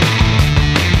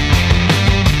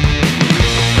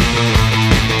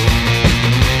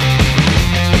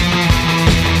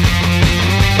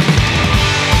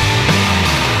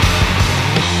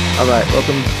All right,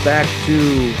 welcome back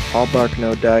to All Bark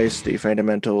No Dice, the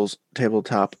Fundamentals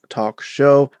Tabletop Talk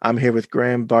Show. I'm here with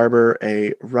Graham Barber,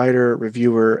 a writer,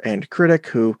 reviewer, and critic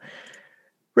who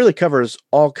really covers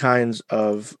all kinds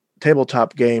of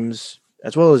tabletop games,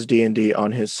 as well as D&D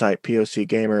on his site, POC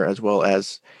Gamer, as well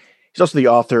as he's also the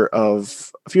author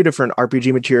of a few different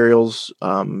RPG materials,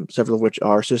 several of which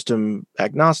are system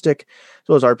agnostic, as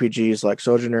well as RPGs like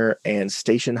Sojourner and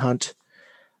Station Hunt.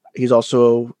 He's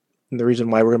also, and the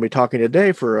reason why we're going to be talking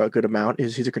today for a good amount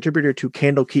is he's a contributor to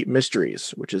Candlekeep Mysteries,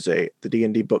 which is the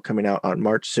D&D book coming out on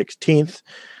March 16th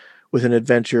with an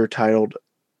adventure titled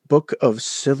Book of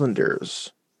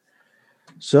Cylinders.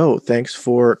 So thanks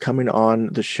for coming on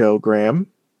the show, Graham.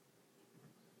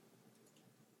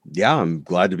 Yeah, I'm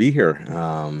glad to be here.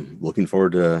 Looking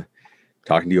forward to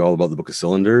talking to you all about the Book of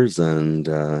Cylinders and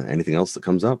anything else that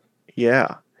comes up.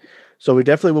 Yeah. So we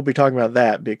definitely will be talking about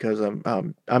that because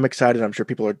I'm excited. I'm sure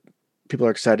people are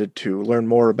excited to learn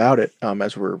more about it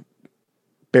as we're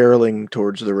barreling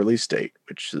towards the release date,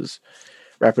 which is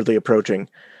rapidly approaching.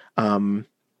 But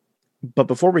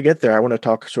before we get there, I want to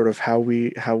talk sort of how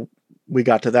we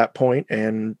got to that point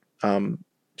and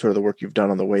sort of the work you've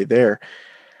done on the way there.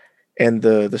 And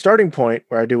the starting point,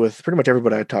 where I do with pretty much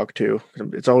everybody I talk to,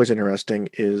 it's always interesting,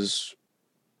 is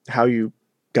how you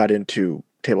got into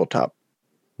tabletop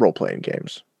role-playing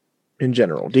games in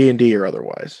general, D&D or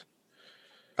otherwise.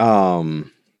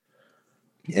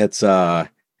 It's a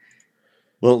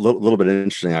little bit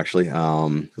interesting, actually,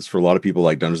 because for a lot of people,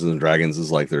 like Dungeons and Dragons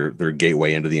is like their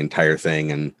gateway into the entire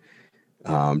thing, and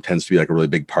tends to be like a really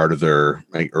big part of their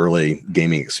like early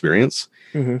gaming experience.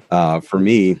 Mm-hmm. For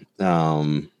me,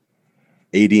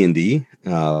 AD&D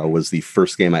was the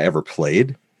first game I ever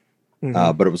played,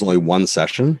 but it was only one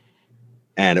session,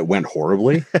 and it went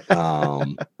horribly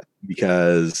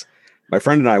because my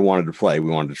friend and I wanted to play. We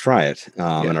wanted to try it,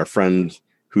 and our friend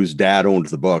whose dad owned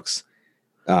the books,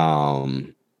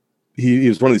 he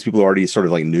was one of these people who already sort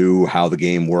of like knew how the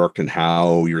game worked and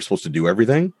how you were supposed to do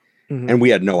everything, and we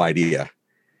had no idea.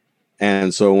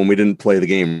 And so when we didn't play the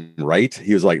game right,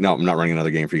 he was like, "No, I'm not running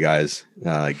another game for you guys.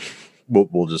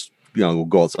 We'll just we'll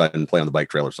go outside and play on the bike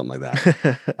trail or something like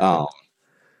that."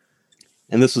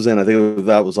 And this was in, I think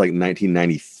that was like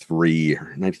 1993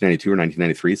 or 1992 or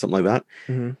 1993, something like that.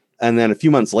 Mm-hmm. And then a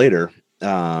few months later,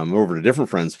 over to a different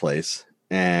friend's place,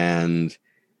 and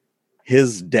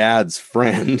his dad's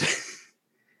friend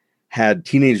had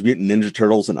Teenage Mutant Ninja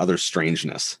Turtles and Other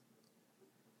Strangeness,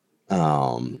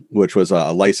 which was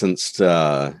a licensed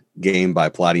game by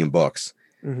Palladium Books.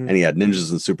 Mm-hmm. And he had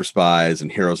Ninjas and Super Spies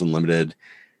and Heroes Unlimited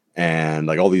and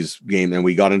like all these games, and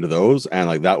we got into those, and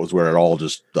like that was where it all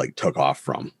just like took off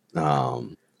from.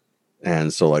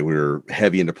 And so like we were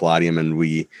heavy into Palladium, and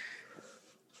we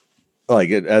like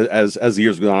it, as the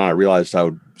years go on, I realized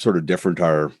how sort of different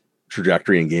our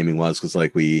trajectory in gaming was, because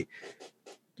like we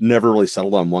never really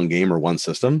settled on one game or one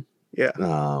system.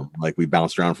 Like we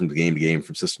bounced around from game to game,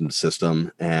 from system to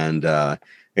system, and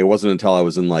it wasn't until I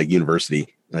was in like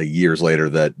university years later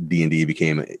that D&D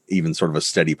became even sort of a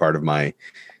steady part of my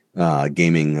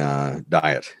gaming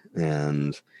diet.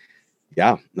 And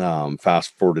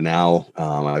fast forward to now,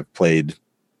 I've played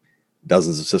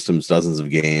dozens of systems, dozens of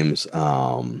games.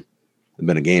 I've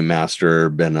been a game master,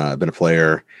 been a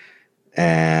player,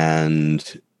 and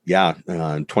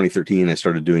in 2013 I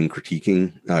started doing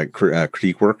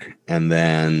critique work, and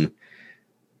then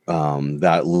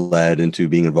that led into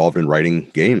being involved in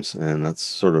writing games, and that's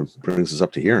sort of brings us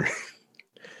up to here.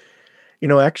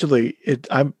 Actually,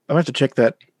 I'm gonna have to check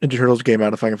that Ninja Turtles game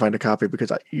out if I can find a copy,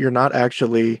 because you're not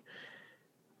actually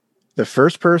the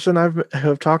first person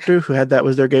have talked to who had that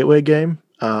was their gateway game.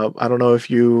 I don't know if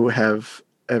you have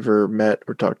ever met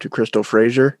or talked to Crystal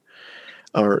Fraser,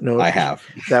 or no? I have.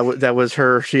 That was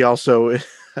her. She also, if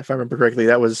I remember correctly,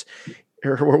 that was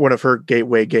one of her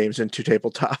gateway games into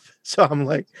tabletop. So I'm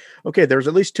like, okay, there's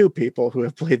at least two people who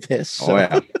have played this. So. Oh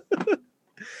yeah.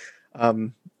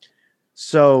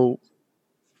 So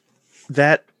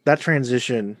that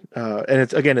transition,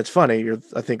 and it's funny.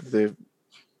 I think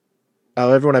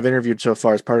everyone I've interviewed so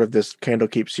far as part of this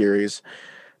Candlekeep series,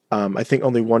 I think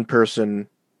only one person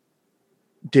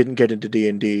didn't get into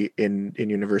D&D in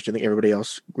university. I think everybody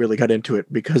else really got into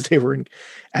it because they were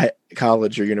at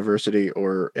college or university,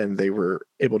 and they were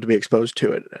able to be exposed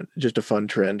to it. Just a fun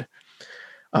trend.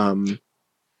 But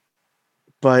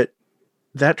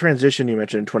that transition you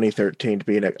mentioned in 2013 to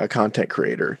being a content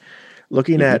creator,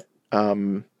 looking at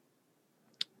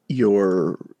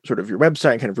your sort of your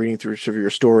website and kind of reading through sort of your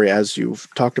story as you've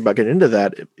talked about getting into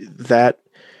that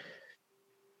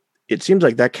it seems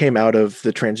like that came out of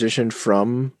the transition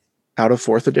out of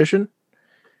fourth edition.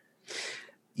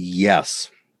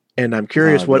 Yes. And I'm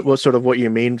curious The what sort of what you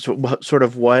mean. So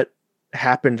what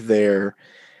happened there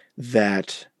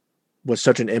that was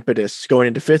such an impetus going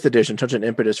into fifth edition, such an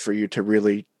impetus for you to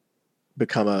really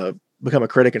become a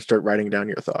critic and start writing down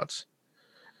your thoughts?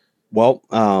 Well,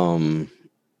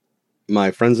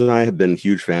 my friends and I have been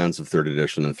huge fans of third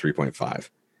edition and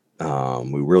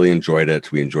 3.5. We really enjoyed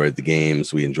it. We enjoyed the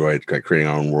games. We enjoyed creating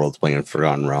our own worlds, playing in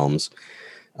Forgotten Realms.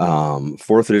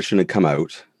 Fourth edition had come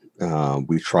out.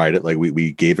 We tried it, like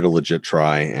we gave it a legit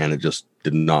try, and it just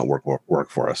did not work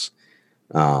for us.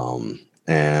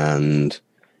 And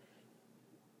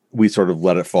we sort of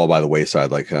let it fall by the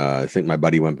wayside. Like I think my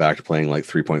buddy went back to playing like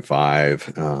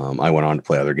 3.5. I went on to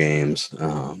play other games,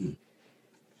 and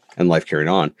life carried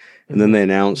on. And then they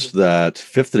announced that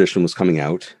fifth edition was coming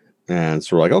out. And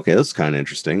so we're like, okay, this is kind of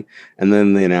interesting. And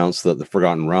then they announced that the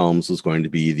Forgotten Realms was going to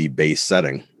be the base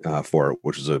setting for it,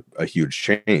 which is a huge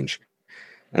change.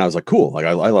 And I was like, cool. Like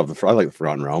I like the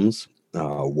Forgotten Realms.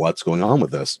 What's going on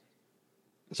with this?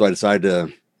 So I decided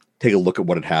to take a look at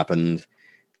what had happened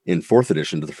in fourth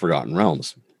edition to the Forgotten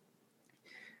Realms.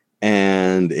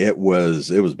 And it was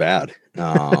bad.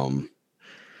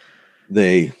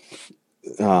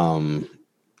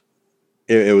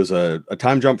 It was a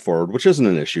time jump forward, which isn't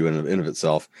an issue in of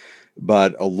itself,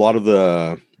 but a lot of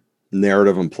the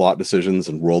narrative and plot decisions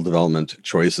and world development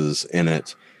choices in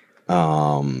it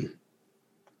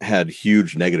had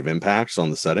huge negative impacts on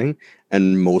the setting,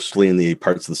 and mostly in the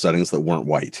parts of the settings that weren't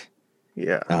white.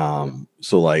 Yeah.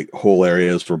 So like whole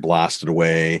areas were blasted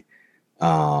away.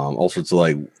 All sorts of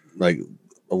like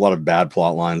a lot of bad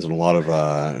plot lines and a lot of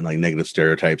like negative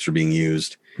stereotypes are being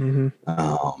used.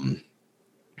 Mm-hmm.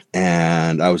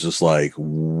 And I was just like,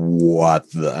 what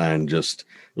the, and just,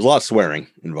 there's a lot of swearing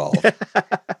involved.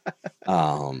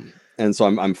 And so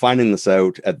I'm finding this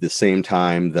out at the same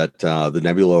time that the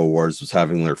Nebula Awards was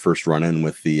having their first run-in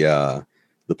with the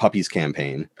Puppies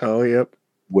campaign. Oh, yep.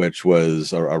 Which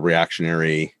was a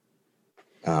reactionary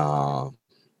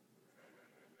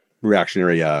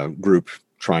group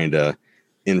trying to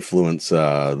influence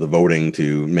the voting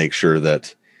to make sure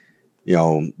that, you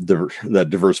know, that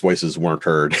diverse voices weren't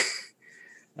heard.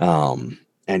 And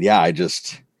yeah, I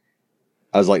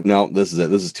was like, no, this is it.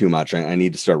 This is too much. I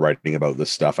need to start writing about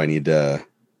this stuff. I need to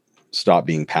stop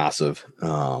being passive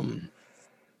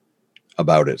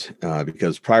about it.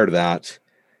 Because prior to that,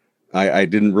 I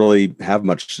didn't really have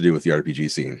much to do with the RPG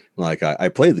scene. Like I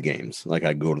played the games. Like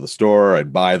I'd go to the store,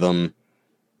 I'd buy them,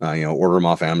 order them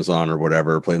off Amazon or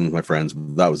whatever, play them with my friends.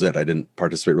 That was it. I didn't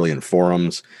participate really in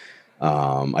forums.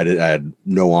 I had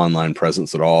no online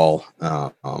presence at all.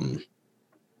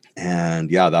 And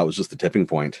yeah, that was just the tipping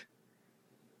point,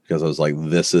 because I was like,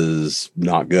 this is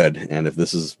not good. And if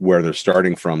this is where they're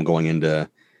starting from going into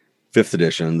fifth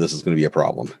edition, this is going to be a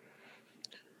problem.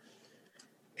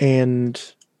 And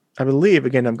I believe,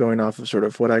 again, I'm going off of sort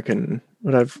of what I've been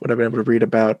able to read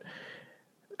about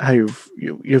how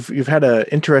you've had an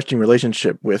interesting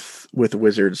relationship with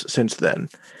Wizards since then.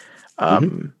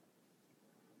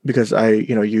 Because I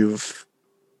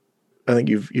think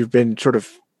you've been sort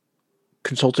of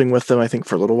consulting with them, I think,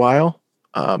 for a little while.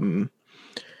 And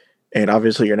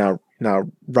obviously you're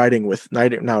now writing with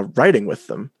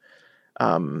them.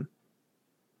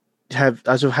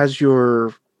 Has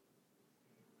your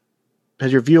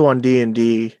view on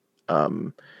D&D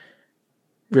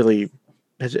really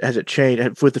has it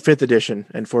changed with the fifth edition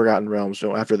and Forgotten Realms?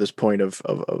 So after this point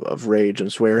of rage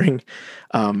and swearing,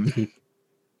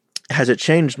 has it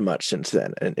changed much since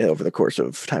then and over the course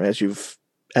of time as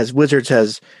Wizards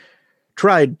has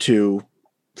tried to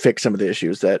fix some of the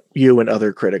issues that you and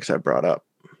other critics have brought up?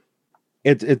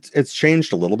 It's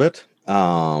changed a little bit.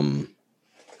 So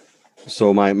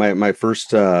my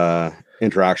first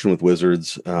interaction with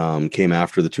Wizards came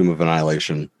after the Tomb of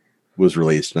Annihilation was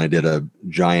released, and I did a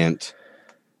giant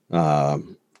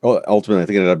ultimately I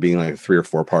think it ended up being like a 3 or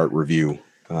 4 part review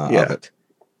of it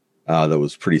that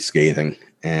was pretty scathing,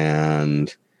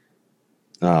 and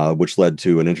which led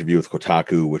to an interview with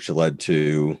Kotaku, which led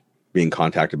to being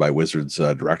contacted by Wizards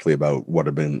directly about what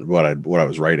I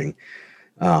was writing,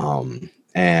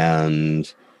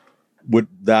 and would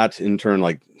that in turn,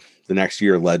 like the next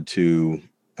year, led to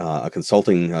a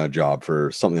consulting job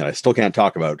for something that I still can't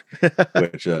talk about,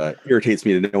 which irritates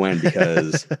me to no end,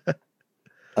 because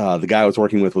the guy I was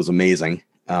working with was amazing.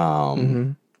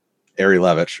 Ari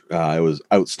Levitch, it was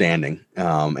outstanding.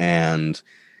 And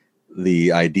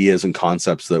the ideas and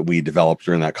concepts that we developed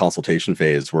during that consultation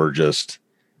phase were just,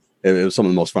 it was some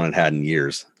of the most fun I'd had in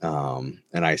years. And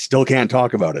I still can't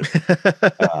talk about it.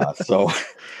 So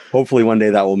hopefully one day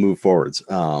that will move forwards.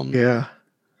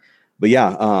 But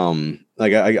yeah,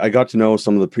 like I got to know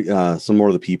some of the some more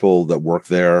of the people that work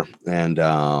there and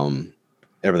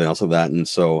everything else of that, and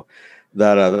so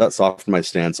that softened my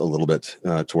stance a little bit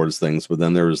towards things. But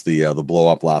then there was the blow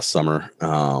up last summer,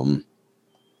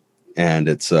 and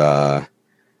it's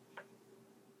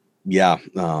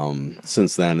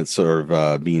since then it's sort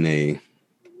of been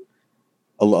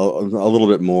a little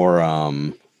bit more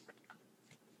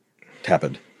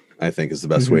tepid, I think is the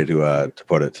best way to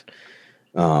put it.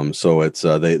 So it's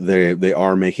they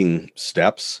are making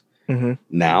steps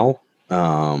now. There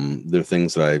are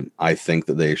things that I think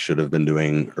that they should have been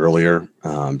doing earlier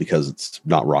because it's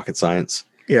not rocket science.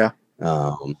 Yeah.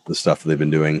 The stuff that they've been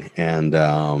doing, and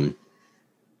at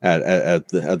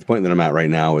the point that I'm at right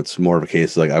now, it's more of a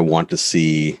case of, like, I want to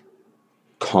see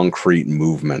concrete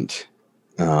movement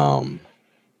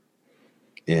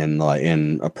in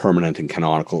a permanent and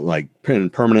canonical, like in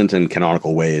permanent and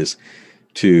canonical ways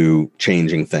to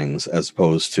changing things, as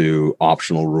opposed to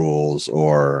optional rules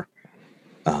or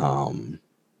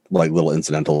like little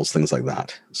incidentals, things like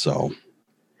that. So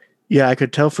yeah, I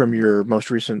could tell from your most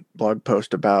recent blog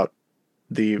post about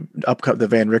the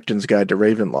Van Richten's Guide to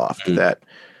Ravenloft that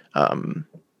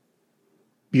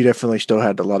you definitely still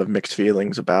had a lot of mixed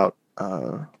feelings about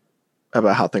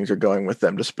how things are going with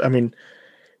them. Just, I mean,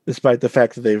 despite the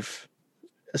fact that they've,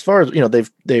 as far as, you know, they've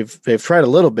tried a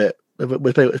little bit,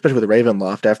 especially with the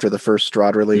Ravenloft after the first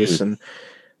Strahd release and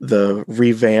the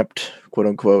revamped quote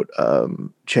unquote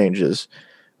changes.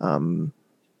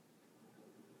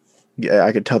 Yeah,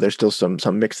 I could tell there's still some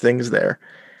mixed things there.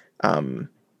 I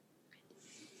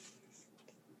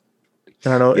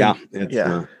don't know. Yeah,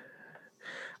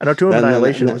 I know Tomb of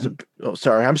Annihilation was. Oh,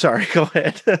 sorry. I'm sorry. Go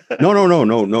ahead.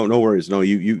 No worries. No,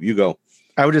 you go.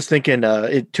 I was just thinking.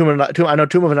 I know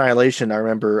Tomb of Annihilation. I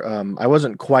remember. I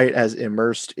wasn't quite as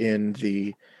immersed in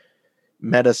the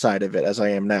meta side of it as I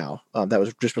am now. That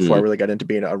was just before I really got into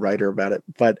being a writer about it.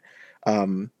 But I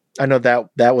know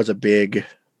that was a big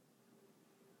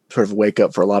sort of wake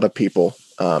up for a lot of people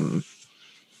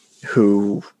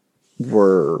who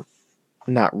were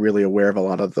not really aware of a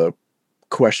lot of the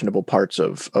questionable parts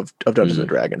of Dungeons and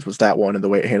Dragons. Was that one, and the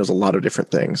way it handles a lot of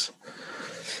different things.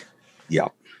 Yeah,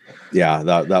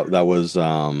 that was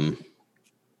that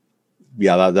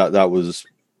was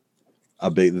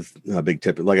a big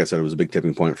tip. Like I said, it was a big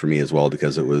tipping point for me as well,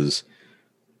 because it was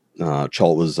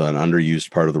Chult was an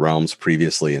underused part of the realms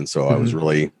previously, and so I was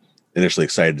really initially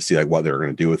excited to see like what they were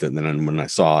going to do with it. And then when I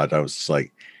saw it, I was just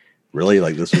like, really,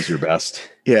 like, this was your best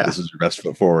this is your best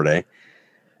foot forward, eh?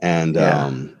 And I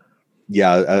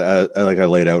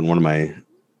laid out in one of my,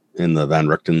 in the Van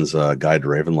Richten's Guide to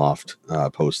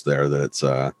Ravenloft post there, that it's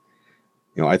I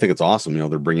think it's awesome.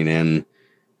 They're bringing in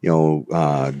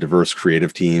diverse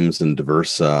creative teams and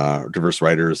diverse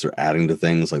writers. They're adding to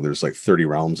things. Like, there's like 30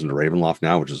 realms into Ravenloft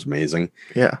now, which is amazing.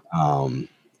 Yeah.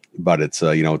 But it's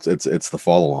it's the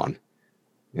follow on.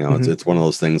 It's one of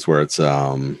those things where it's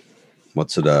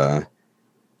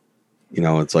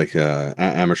it's like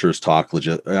amateurs talk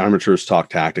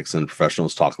tactics and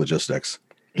professionals talk logistics.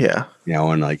 Yeah.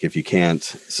 And like, if you can't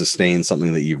sustain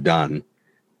something that you've done,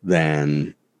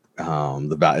 then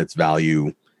its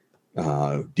value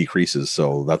decreases.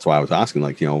 So that's why I was asking,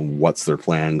 like, what's their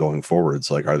plan going forwards?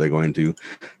 Like, are they going to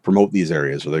promote these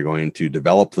areas? Are they going to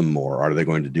develop them more? Are they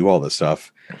going to do all this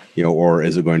stuff? Or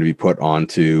is it going to be put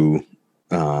onto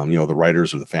the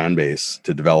writers or the fan base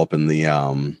to develop in the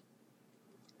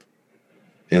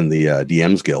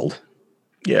DM's Guild?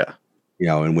 Yeah.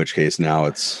 In which case now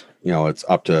it's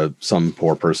up to some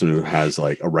poor person who has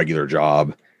like a regular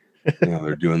job.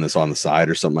 They're doing this on the side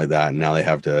or something like that, and now they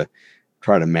have to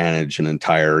try to manage an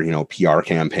entire PR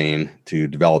campaign to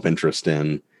develop interest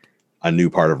in a new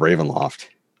part of Ravenloft.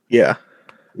 Yeah.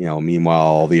 Meanwhile,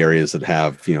 all the areas that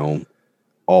have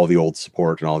all the old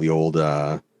support and all the old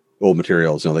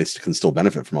materials, they can still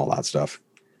benefit from all that stuff.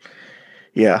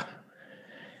 Yeah.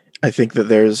 I think that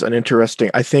there's an interesting.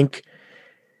 I think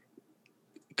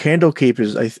Candlekeep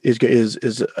is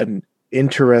an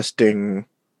interesting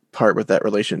part with that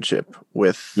relationship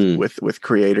with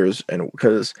creators, and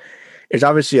because there's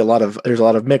obviously a lot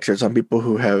of mix. There's some people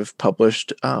who have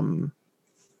published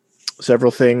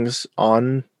several things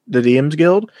on the DM's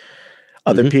Guild.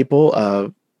 Other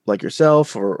people like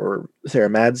yourself or Sarah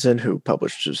Madsen, who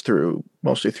publishes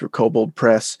mostly through Kobold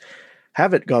Press,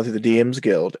 haven't gone through the DM's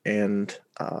Guild and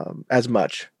as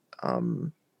much.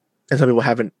 And some people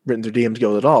haven't written through DM's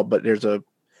Guild at all, but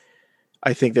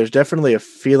I think there's definitely a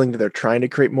feeling that they're trying to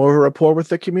create more of a rapport with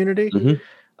the community.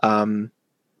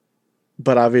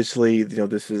 But obviously,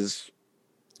 it's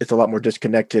a lot more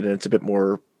disconnected, and it's a bit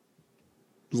more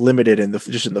limited in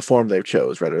the form they've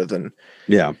chose, rather than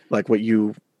like what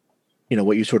you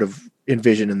what you sort of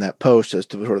envision in that post as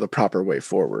to sort of the proper way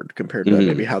forward compared to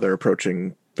maybe how they're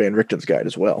approaching Van Richten's guide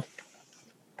as well.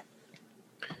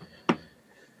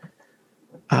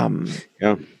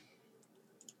 Yeah.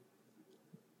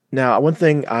 Now, one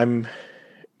thing I'm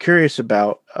curious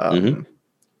about,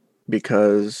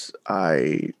 because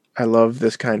I love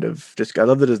this kind of I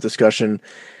love this discussion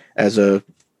as a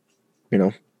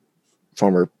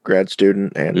former grad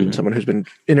student and someone who's been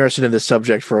interested in this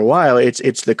subject for a while.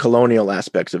 It's the colonial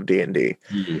aspects of D&D,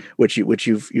 which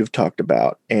you've talked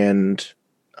about, and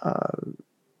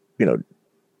do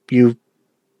you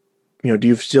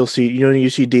still see you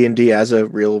see D&D as a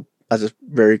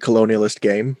very colonialist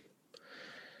game?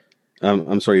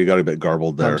 I'm sorry, you got a bit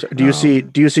garbled there. Do you see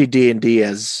D&D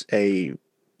as a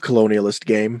colonialist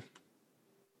game?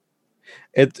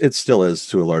 It still is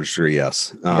to a large degree,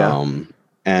 yes.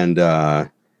 And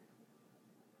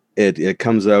it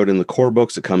comes out in the core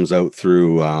books. It comes out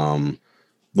through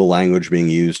the language being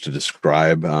used to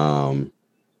describe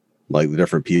like the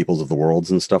different peoples of the worlds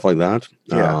and stuff like that.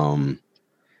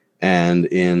 And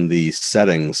in the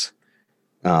settings,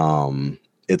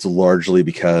 it's largely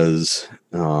because,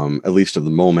 at least at the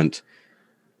moment,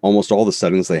 almost all the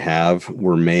settings they have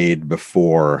were made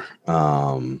before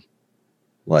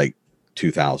like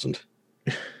 2000.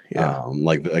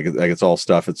 Like it's all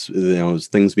stuff. It's it's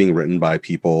things being written by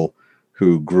people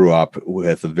who grew up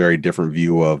with a very different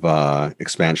view of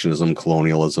expansionism,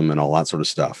 colonialism, and all that sort of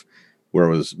stuff, where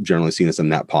it was generally seen as a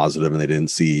net positive, and they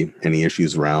didn't see any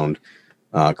issues around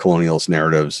colonialist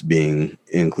narratives being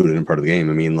included in part of the game.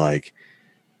 I mean, like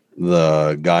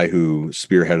the guy who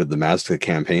spearheaded the Mazda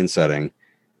campaign setting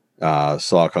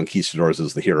saw conquistadors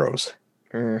as the heroes,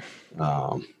 and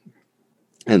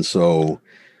so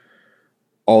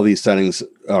all these settings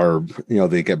are,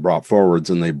 they get brought forwards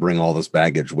and they bring all this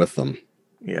baggage with them.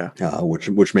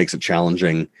 Which makes it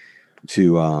challenging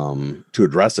to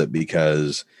address it,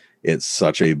 because it's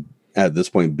such a, at this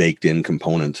point, baked in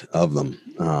component of them.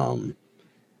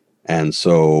 And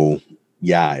so,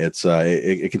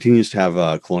 it continues to have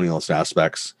colonialist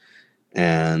aspects,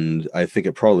 and I think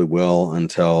it probably will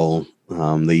until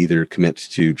they either commit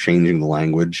to changing the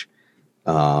language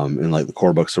in like the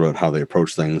core books about how they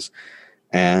approach things.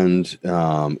 And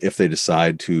if they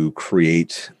decide to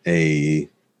create a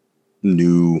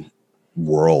new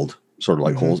world, sort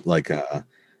of like a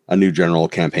new general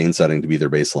campaign setting to be their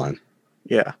baseline.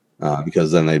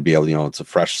 Because then they'd be able, it's a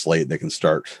fresh slate. They can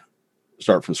start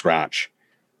from scratch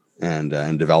and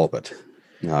develop it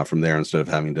from there, instead of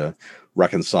having to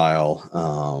reconcile,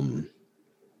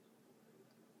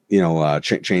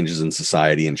 changes in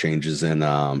society and changes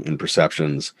in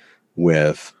perceptions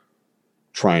with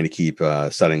trying to keep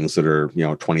settings that are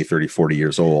 20, 30, 40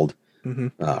 years old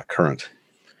current.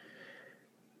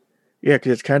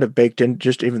 Because it's kind of baked in,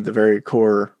 just even the very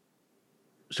core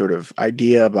sort of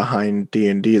idea behind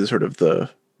D&D, the sort of the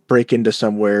break into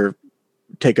somewhere,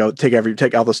 take all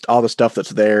the stuff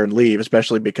that's there and leave,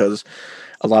 especially because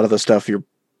a lot of the stuff your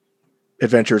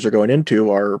adventurers are going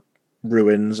into are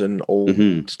ruins and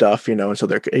old stuff, and so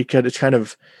it's kind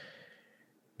of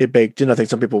baked in. I think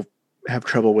some people have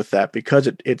trouble with that because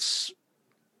it's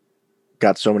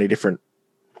got so many different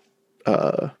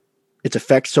it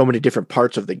affects so many different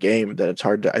parts of the game that it's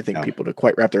hard to, I think, people to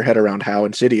quite wrap their head around how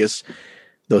insidious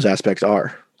those aspects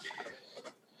are.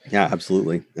 Yeah,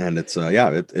 absolutely. And it's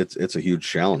it's a huge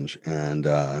challenge, and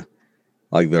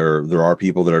like there are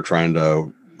people that are trying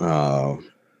to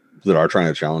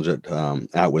challenge it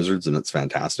at Wizards, and it's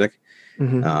fantastic.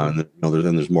 And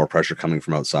there's more pressure coming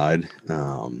from outside.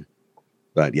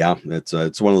 But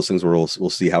it's one of those things where we'll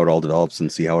see how it all develops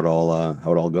and see how it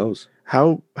all goes.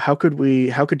 How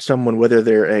could someone, whether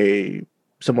they're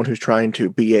someone who's trying to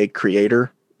be a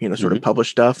creator, sort of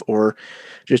publish stuff, or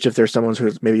just if there's someone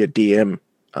who's maybe a DM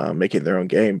making their own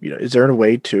game, is there a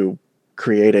way to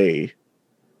create a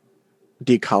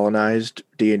decolonized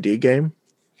D&D game?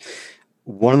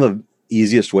 One of the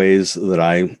easiest ways that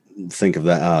I think of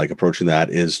that, like approaching that,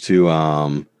 is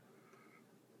to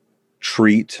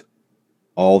treat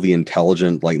all the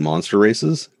intelligent like monster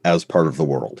races as part of the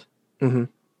world.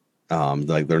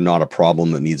 Like they're not a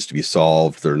problem that needs to be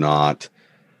solved. They're not,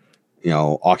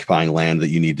 occupying land that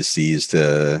you need to seize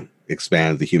to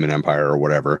expand the human empire or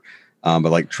whatever.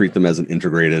 But like treat them as an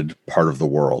integrated part of the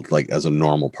world, like as a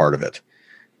normal part of it.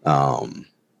 So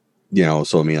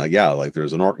I mean, like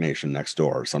there's an orc nation next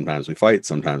door. Sometimes we fight,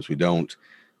 sometimes we don't.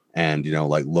 And,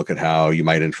 like look at how you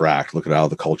might interact, look at how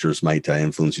the cultures might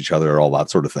influence each other, all that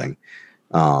sort of thing.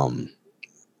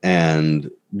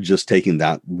 And just taking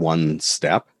that one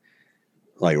step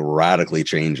like radically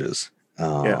changes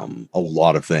Yeah. a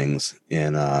lot of things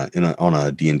on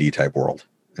a D&D type world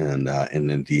and in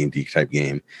a D&D type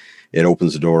game. It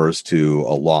opens the doors to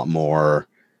a lot more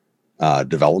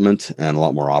development and a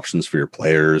lot more options for your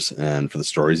players and for the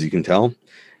stories you can tell.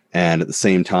 And at the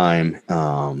same time,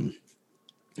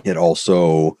 it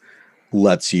also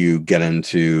lets you get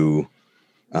into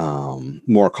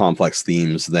more complex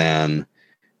themes than,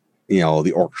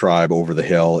 the orc tribe over the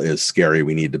hill is scary.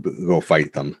 We need to go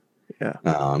fight them.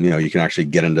 Yeah. You can actually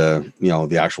get into,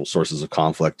 the actual sources of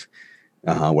conflict,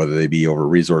 whether they be over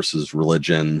resources,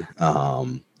 religion,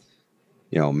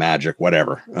 magic,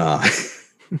 whatever.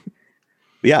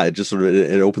 Yeah, it just sort of,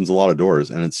 it opens a lot of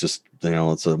doors, and it's just,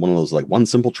 it's one of those, like, one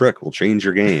simple trick will change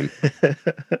your game.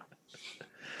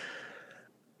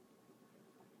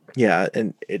 Yeah.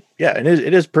 And it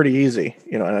is pretty easy,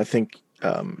 and I think,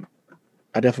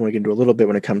 I definitely can do a little bit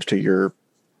when it comes to your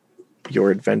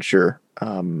adventure.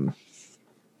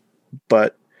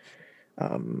 But I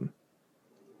had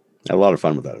a lot of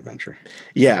fun with that adventure.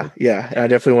 yeah, yeah. And I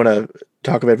definitely want to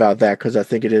talk a bit about that, because I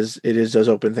think it does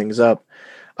open things up.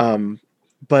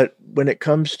 But when it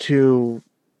comes to,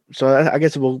 so I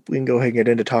guess we can go ahead and get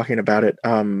into talking about it.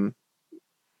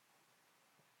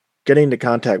 Getting into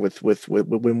contact with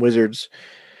when Wizards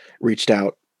reached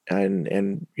out,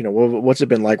 and what's it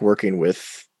been like working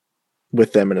with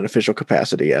them in an official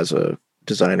capacity as a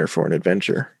designer for an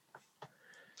adventure,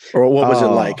 or what was it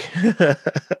like?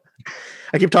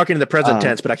 I keep talking in the present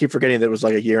tense, but I keep forgetting that it was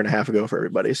like a year and a half ago for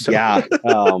everybody. So. Yeah.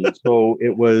 So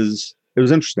it was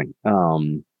interesting.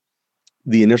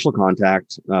 The initial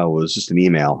contact was just an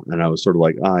email, and I was sort of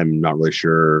like, I'm not really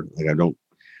sure. Like,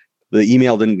 the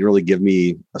email didn't really give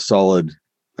me a solid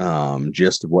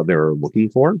gist of what they were looking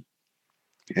for.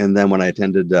 And then when I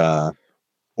attended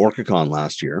OrcaCon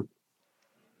last year,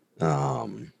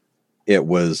 it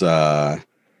was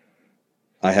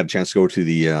I had a chance to go to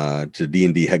the to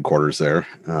D&D headquarters there,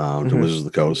 to Wizards of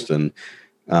the Coast, and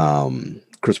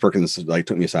Chris Perkins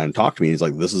took me aside and talked to me. He's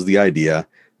like, "This is the idea.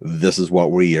 This is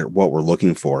what we're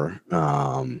looking for.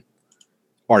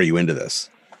 Are you into this?"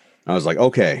 I was like,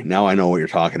 "Okay, now I know what you're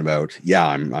talking about. Yeah,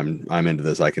 I'm into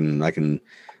this. I can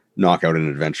knock out an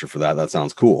adventure for that. That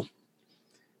sounds cool."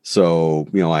 So,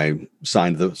 I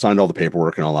signed all the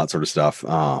paperwork and all that sort of stuff.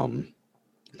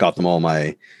 Got them all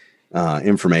my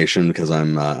information, because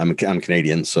I'm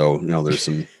Canadian, so there's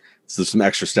some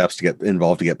extra steps to get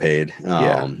involved to get paid.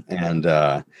 And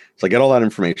so I get all that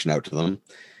information out to them,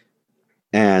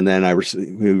 and then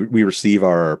we receive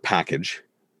our package,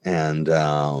 and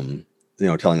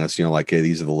telling us, like, hey,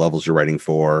 these are the levels you're writing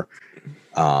for.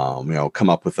 Come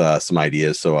up with some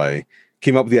ideas. So I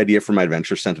came up with the idea for my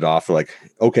adventure, sent it off. They're like,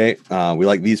 okay, we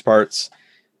like these parts.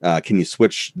 Can you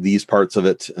switch these parts of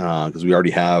it? Because we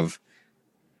already have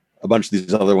a bunch of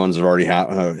these other ones that already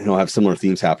have similar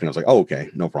themes happening. I was like, oh, okay,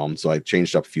 no problem. So I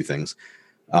changed up a few things.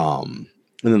 And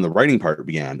then the writing part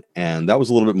began, and that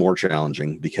was a little bit more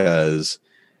challenging, because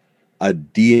a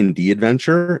D&D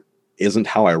adventure isn't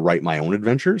how I write my own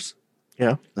adventures.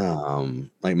 Yeah.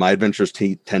 Like, my adventures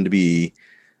tend to be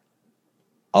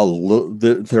they're a little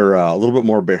bit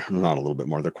more not a little bit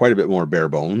more, they're quite a bit more bare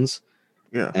bones.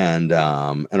 Yeah. And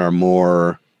are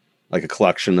more like a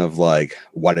collection of, like,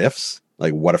 what ifs.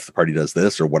 Like, what if the party does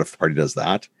this, or what if the party does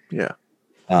that? Yeah.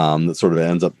 That sort of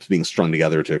ends up being strung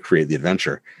together to create the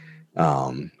adventure.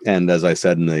 And as I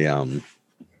said in the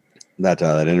that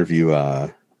interview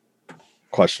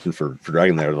question for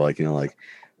Dragon, they're like,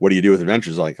 what do you do with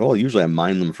adventures? Like, oh, usually I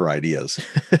mine them for ideas.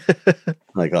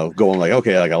 Like, I'll go and, like,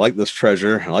 okay, like, I like this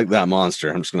treasure, I like that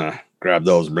monster, I'm just gonna grab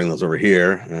those and bring those over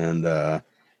here, and I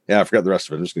forgot the rest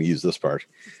of it, I'm just gonna use this part.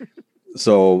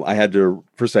 So I had to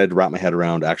wrap my head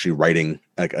around actually writing,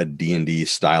 like, a D&D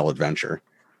style adventure.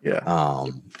 Yeah.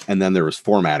 And then there was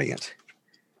formatting it.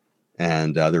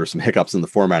 And there were some hiccups in the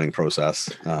formatting process,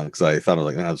 because I was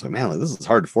like, man, like, this is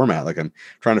hard to format. Like, I'm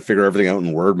trying to figure everything out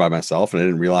in Word by myself, and I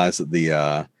didn't realize that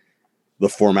the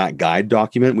format guide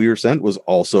document we were sent was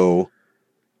also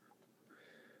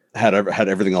had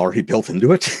everything already built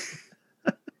into it.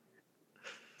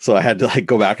 So I had to, like,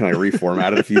 go back and I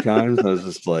reformat it a few times. I was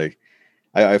just like,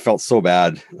 I felt so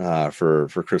bad for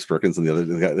Chris Perkins and the other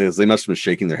guys. They must have been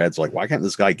shaking their heads like, why can't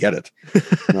this guy get it?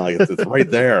 Like, it's right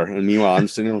there. And meanwhile, I'm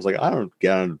sitting there, I was like, I don't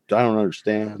get it. I don't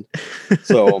understand.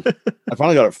 So I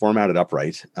finally got it formatted up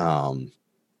right. I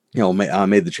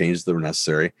made the changes that were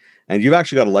necessary. And you've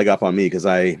actually got a leg up on me, because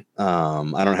I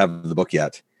don't have the book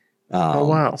yet. Oh,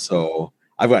 wow. So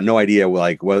I've got no idea,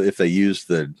 like, if they used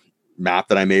the map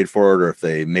that I made for it, or if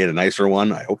they made a nicer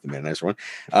one. I hope they made a nicer one.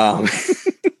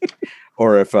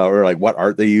 Or if or like what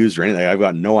art they used or anything. I've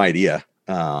got no idea.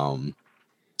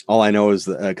 all I know is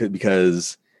that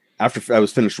because after I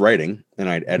was finished writing and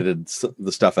I'd edited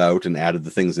the stuff out and added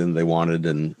the things in they wanted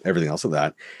and everything else of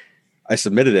that, I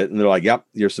submitted it and they're like, "Yep,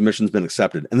 your submission's been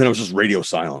accepted." And then it was just radio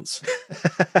silence.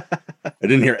 I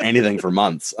didn't hear anything for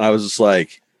months. I was just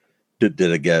like, did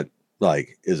it get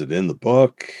like, is it in the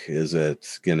book? Is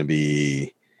it going to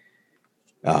be,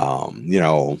 you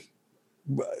know,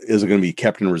 is it going to be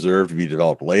kept in reserve to be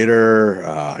developed later?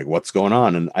 Like what's going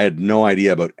on? And I had no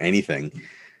idea about anything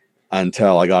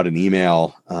until I got an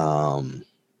email. I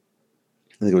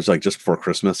think it was like just before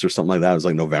Christmas or something like that. It was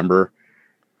like November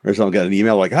or something. I got an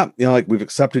email like, like we've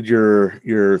accepted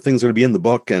your thing's going to be in the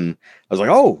book. And I was like,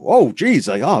 oh, geez,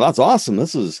 like, oh, that's awesome.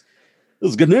 This is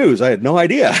good news. I had no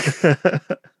idea.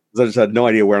 I just had no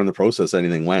idea where in the process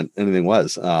anything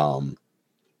was.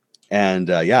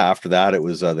 After that, it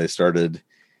was, they started,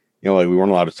 like we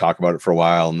weren't allowed to talk about it for a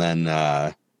while. And then,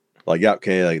 like, yeah,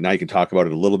 okay, like now you can talk about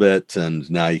it a little bit. And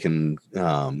now you can,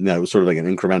 it was sort of like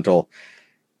an incremental,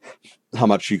 how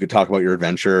much you could talk about your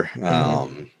adventure.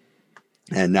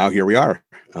 And now here we are.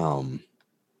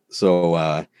 So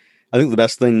I think the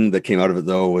best thing that came out of it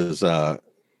though was,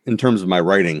 in terms of my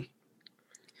writing,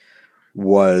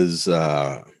 was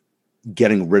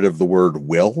getting rid of the word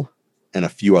will and a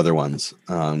few other ones,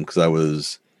 because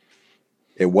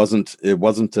it was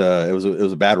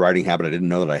a bad writing habit I didn't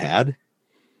know that I had,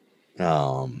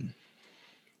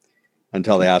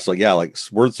 until they asked, like, yeah, like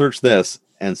word search this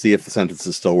and see if the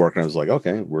sentences still work. And I was like,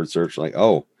 okay, word search, like,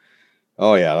 oh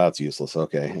yeah, that's useless.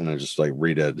 Okay. And I just like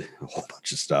redid a whole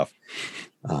bunch of stuff.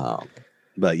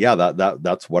 But yeah,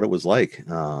 that's what it was like.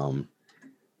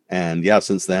 And yeah,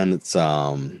 since then it's,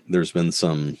 there's been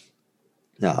some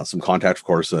contact, of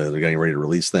course. They're getting ready to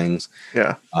release things.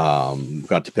 Yeah.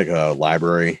 Got to pick a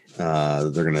library.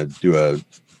 They're going to do a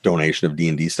donation of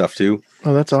D&D stuff too.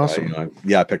 Oh, that's awesome.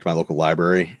 I picked my local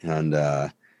library, and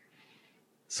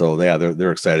so yeah,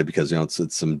 they're excited because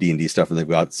it's some D&D stuff, and they've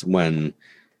got when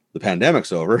the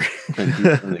pandemic's over and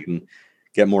they can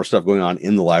get more stuff going on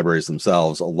in the libraries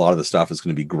themselves. A lot of the stuff is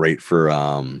going to be great for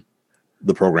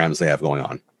the programs they have going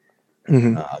on,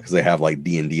 because they have like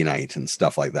D&D night and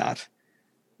stuff like that.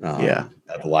 At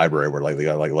the library, where like they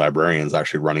got like librarians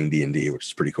actually running D&D, which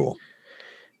is pretty cool.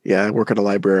 Yeah, I work at a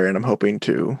library and I'm hoping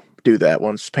to do that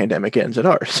once pandemic ends at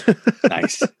ours.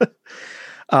 Nice.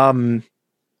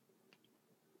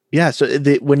 Yeah, so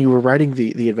when you were writing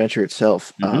the adventure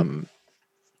itself,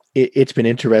 it's been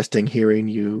interesting hearing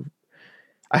you.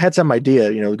 I had some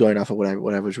idea, going off of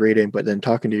what I was reading, but then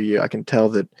talking to you, I can tell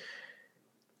that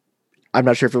I'm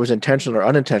not sure if it was intentional or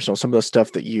unintentional. Some of the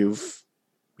stuff that you've,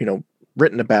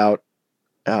 written about,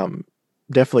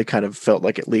 definitely kind of felt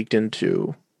like it leaked in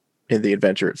the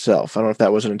adventure itself. I don't know if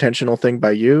that was an intentional thing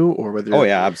by you or whether. Oh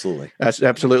yeah, absolutely. That's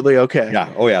absolutely okay.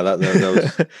 Yeah. Oh yeah. That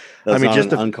was. I mean,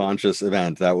 just an unconscious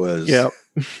event. That was. Yeah.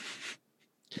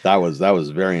 That was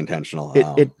very intentional.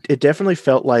 It definitely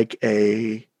felt like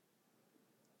it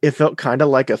felt kind of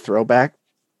like a throwback.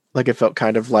 Like it felt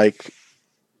kind of like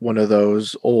one of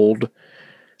those old,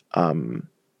 quote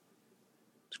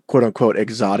unquote,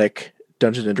 exotic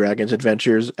Dungeons and Dragons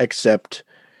adventures, except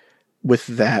with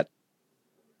that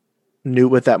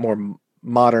more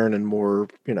modern and more,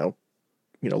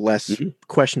 less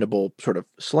questionable sort of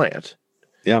slant.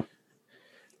 Yeah.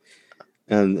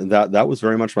 And that was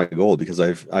very much my goal, because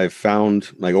I've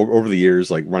found, like, over the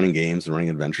years, like running games and running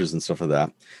adventures and stuff like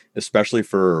that, especially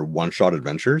for one-shot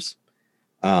adventures,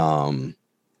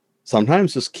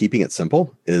 sometimes just keeping it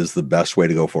simple is the best way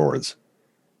to go forwards.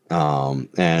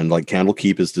 And like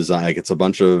Candlekeep is designed, like, it's a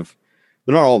bunch of,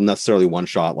 they're not all necessarily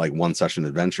one-shot, like one-session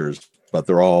adventures, but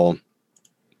they're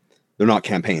not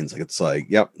campaigns. Like, it's like,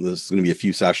 yep, this is going to be a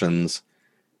few sessions,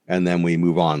 and then we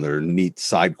move on. They're neat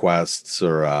side quests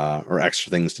or extra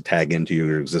things to tag into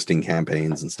your existing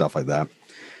campaigns and stuff like that.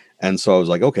 And so I was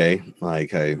like, okay,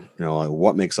 like,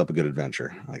 what makes up a good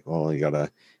adventure? Like, well, you got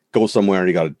to go somewhere,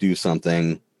 you got to do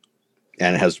something,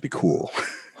 and it has to be cool.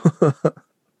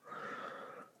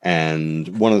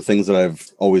 And one of the things that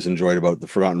I've always enjoyed about the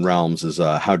Forgotten Realms is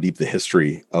how deep the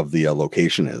history of the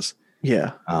location is.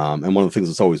 Yeah. And one of the things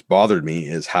that's always bothered me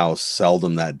is how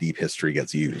seldom that deep history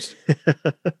gets used.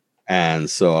 And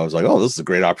so I was like, oh, this is a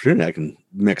great opportunity. I can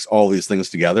mix all these things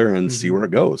together and see where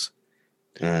it goes.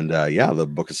 And the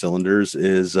Book of Cylinders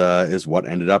is what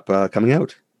ended up coming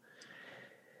out.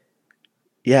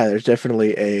 Yeah, there's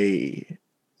definitely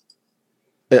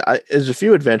there's a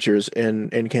few adventures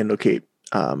in Candlekeep.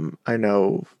 I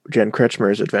know Jen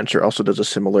Kretschmer's adventure also does a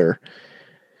similar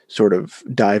sort of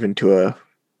dive into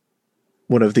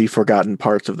one of the forgotten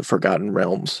parts of the Forgotten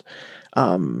Realms.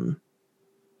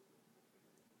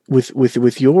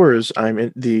 With yours, I'm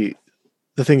in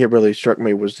the thing that really struck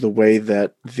me was the way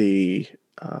that the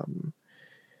um,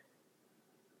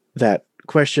 that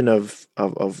question of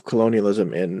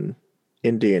colonialism in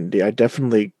D&D. I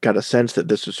definitely got a sense that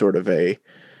this is sort of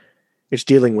it's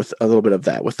dealing with a little bit of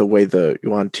that with the way the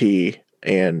Yuan Ti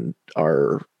and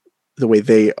are the way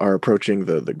they are approaching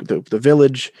the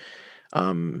village,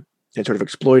 and sort of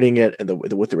exploiting it, and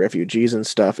with the refugees and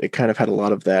stuff. It kind of had a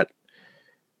lot of that,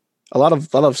 a lot of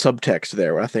subtext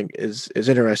there. I think is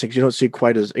interesting because you don't see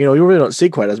quite as you really don't see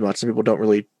quite as much. Some people don't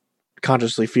really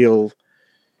consciously feel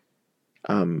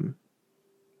um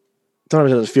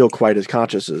sometimes it doesn't feel quite as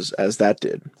conscious as that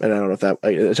did. And I don't know if that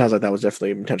it sounds like that was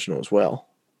definitely intentional as well.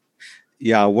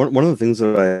 Yeah, one of the things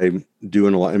that I do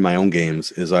in my own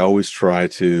games is I always try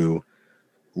to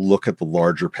look at the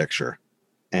larger picture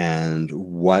and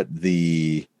what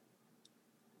the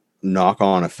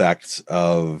knock-on effects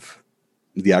of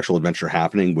the actual adventure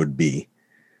happening would be.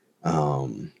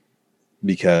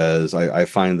 Because I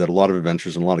find that a lot of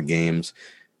adventures and a lot of games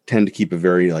tend to keep a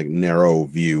very like narrow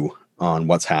view on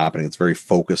what's happening. It's very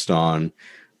focused on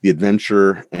the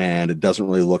adventure, and it doesn't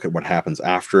really look at what happens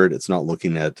after it. It's not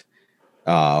looking at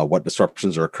what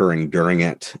disruptions are occurring during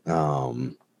it.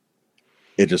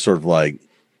 It just sort of like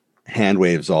hand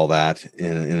waves all that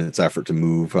in its effort to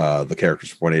move the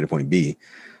characters from point A to point B.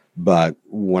 But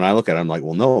when I look at it, I'm like,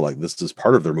 well, no, like this is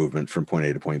part of their movement from point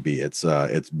A to point B.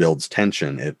 It builds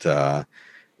tension. It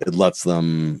lets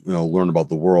them learn about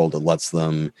the world. It lets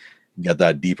them get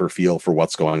that deeper feel for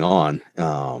what's going on.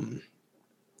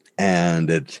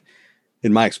 And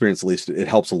in my experience, at least, it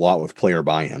helps a lot with player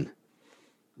buy-in,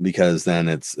 because then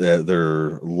it's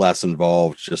they're less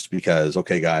involved just because,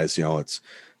 okay, guys, it's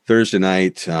Thursday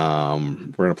night.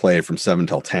 We're going to play from 7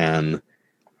 till 10.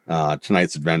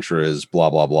 Tonight's adventure is blah,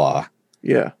 blah, blah.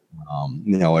 Yeah.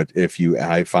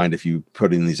 I find if you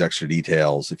put in these extra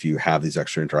details, if you have these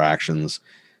extra interactions,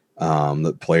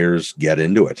 that players get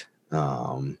into it.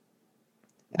 And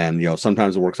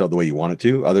sometimes it works out the way you want it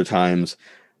to. Other times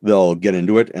they'll get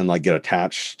into it and like get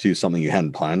attached to something you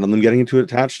hadn't planned on them getting into it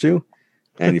attached to.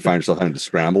 And you find yourself having to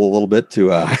scramble a little bit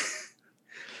to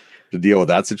to deal with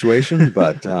that situation.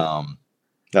 But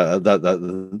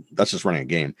that's just running a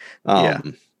game. Yeah.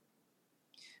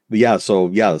 But yeah, so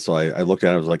I looked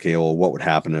at it. I was like, hey, well, what would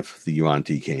happen if the Yuan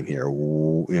Ti came here?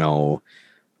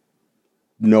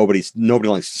 Nobody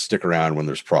likes to stick around when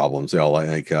there's problems. They all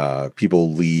like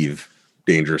people leave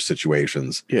dangerous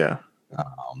situations. Yeah.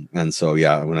 And so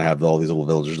I'm going to have all these little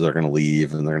villagers that are going to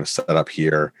leave, and they're going to set up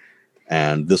here,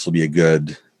 and this will be a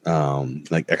good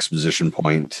like exposition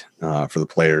point for the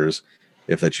players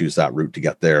if they choose that route to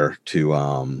get there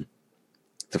to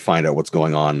find out what's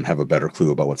going on and have a better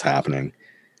clue about what's happening.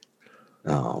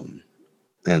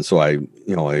 And so I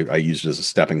used it as a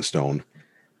stepping stone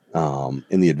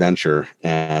in the adventure,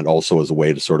 and also as a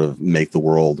way to sort of make the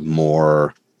world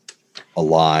more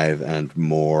alive and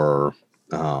more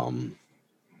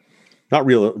not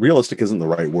realistic isn't the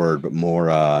right word, but more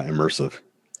immersive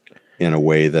in a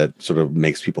way that sort of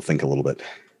makes people think a little bit.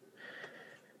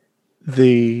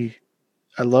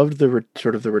 I loved the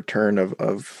sort of the return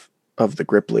of the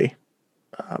Gripply.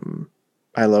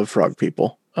 I love frog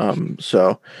people.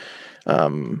 So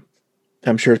I'm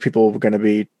sure people are going to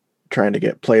be trying to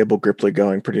get playable Gripply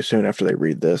going pretty soon after they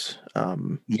read this.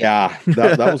 Yeah,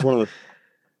 that was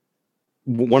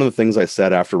one of the things I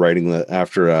said after writing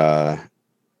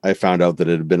I found out that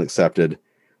it had been accepted,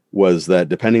 was that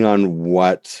depending on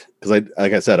because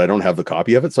like I said, I don't have the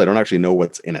copy of it, so I don't actually know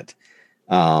what's in it,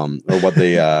 or what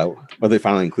they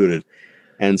finally included.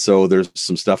 And so there's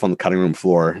some stuff on the cutting room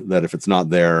floor that if it's not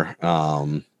there,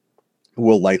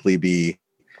 will likely be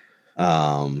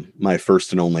my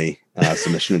first and only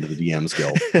submission into the DMs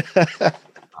Guild,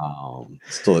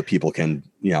 so that people can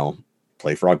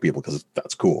play frog people, because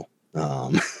that's cool.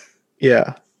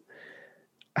 Yeah.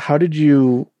 How did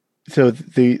you? So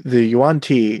the Yuan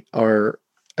Ti are,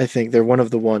 I think they're one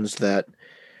of the ones that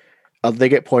they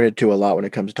get pointed to a lot when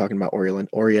it comes to talking about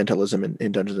Orientalism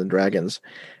in Dungeons and Dragons.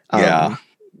 Yeah.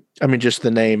 I mean, just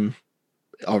the name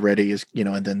already is,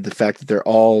 and then the fact that they're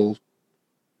all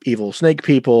evil snake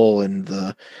people, and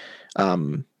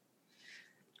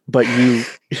but you,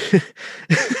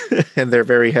 and they're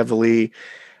very heavily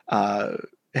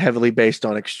based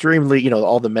on extremely,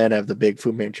 all the men have the big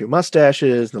Fu Manchu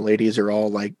mustaches, and the ladies are all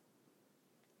like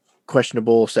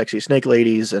questionable, sexy snake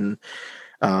ladies, and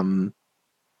but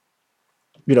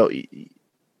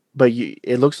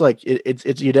it looks like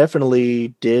it's you definitely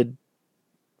did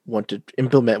want to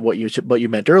implement what you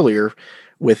meant earlier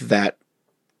with that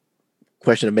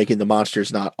question of making the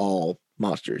monsters not all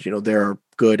monsters. There are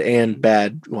good and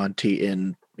bad Yuan Ti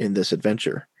in this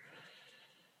adventure.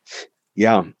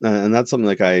 Yeah, and that's something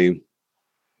like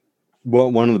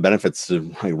well, one of the benefits of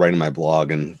like writing my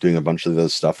blog and doing a bunch of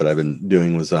this stuff that I've been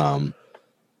doing was I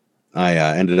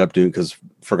ended up doing, because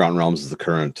Forgotten Realms is the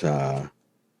current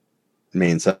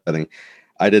main setting.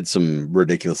 I did some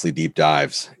ridiculously deep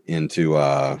dives into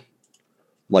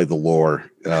like the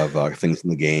lore of things in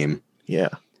the game, Yeah.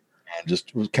 and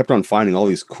just kept on finding all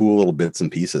these cool little bits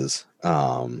and pieces.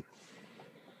 And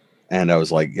I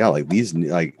was like, yeah, like these,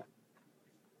 like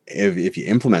if you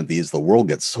implement these, the world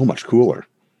gets so much cooler.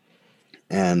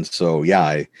 And so yeah,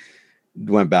 I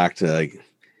went back to like,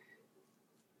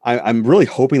 I'm really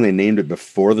hoping they named it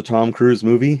before the Tom Cruise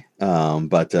movie,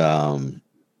 but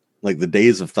like the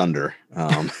Days of Thunder,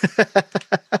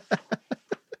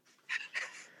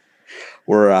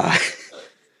 where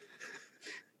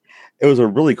it was a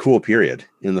really cool period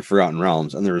in the Forgotten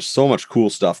Realms, and there was so much cool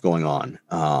stuff going on.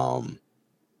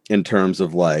 In terms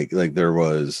of like there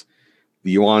was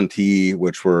the Yuan Ti,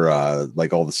 which were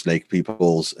like all the snake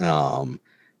peoples.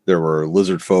 There were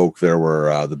lizard folk. There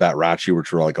were the Batrachi,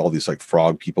 which were like all these like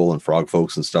frog people and frog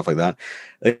folks and stuff like that.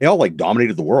 They all like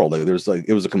dominated the world. Like there's like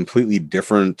it was a completely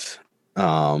different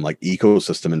like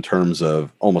ecosystem in terms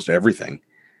of almost everything.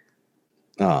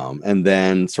 And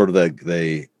then sort of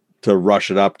they to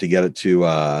rush it up to get it to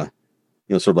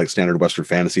sort of like standard Western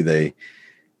fantasy. They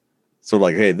sort of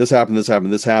like, hey, this happened, this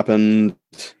happened, this happened.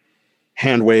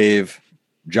 Hand wave,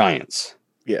 giants.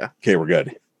 Yeah. Okay, we're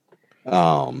good.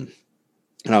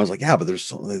 And I was like, yeah, but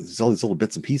there's all these little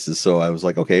bits and pieces. So I was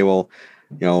like, okay, well,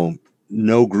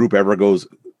 no group ever goes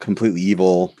completely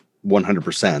evil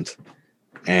 100%.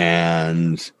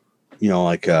 And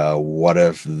like, what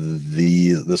if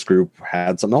this group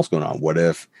had something else going on? What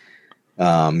if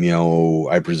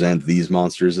I present these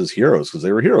monsters as heroes because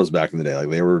they were heroes back in the day. Like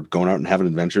they were going out and having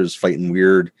adventures, fighting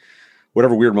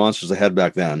whatever weird monsters they had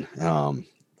back then. I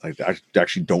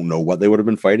actually don't know what they would have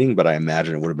been fighting, but I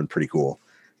imagine it would have been pretty cool.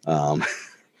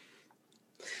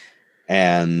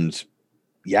 And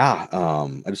yeah,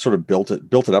 I just sort of built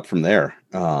it up from there.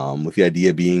 With the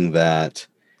idea being that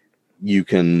you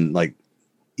can, like,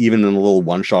 even in a little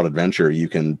one-shot adventure, you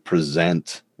can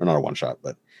present, or not a one-shot,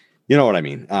 but you know what I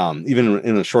mean. Even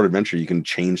in a short adventure, you can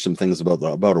change some things about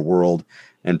a world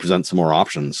and present some more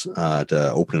options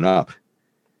to open it up.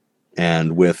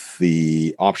 And with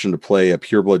the option to play a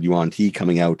pureblood Yuan Ti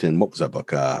coming out in, what was that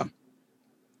book?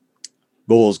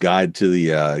 Bolo's Guide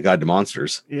to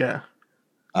Monsters. Yeah.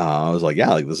 I was like, yeah,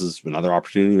 like this is another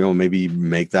opportunity, maybe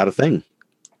make that a thing.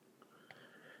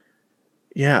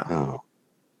 Yeah.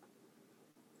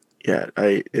 Yeah,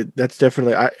 that's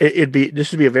definitely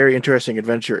this would be a very interesting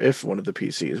adventure if one of the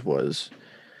PCs was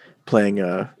playing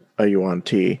a Yuan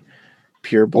Ti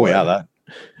pure blood. Oh yeah,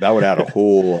 that would add a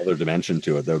whole other dimension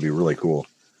to it. That would be really cool.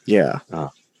 Yeah.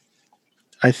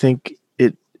 I think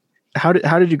how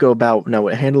did you go about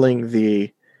handling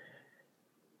the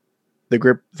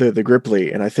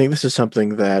Gripply? And I think this is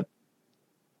something that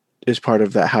is part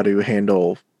of that, how to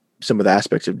handle some of the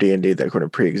aspects of D&D that kind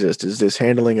of pre-exist, is this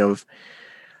handling of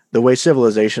the way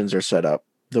civilizations are set up,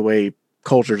 the way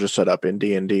cultures are set up in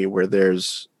D&D, where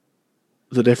there's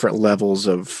the different levels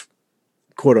of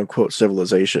quote unquote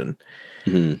civilization.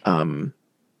 Mm-hmm.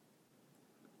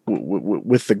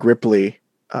 With the Gripply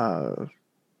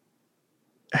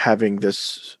having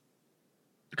this,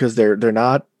 because they're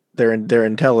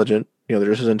intelligent, they're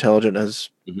just as intelligent as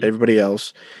everybody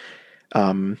else.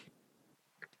 And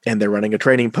they're running a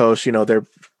training post,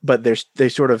 they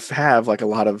sort of have like a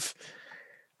lot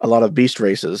of beast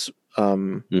races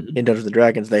in Dungeons and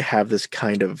Dragons. They have this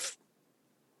kind of,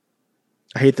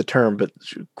 I hate the term, but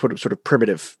sort of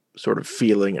primitive sort of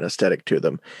feeling and aesthetic to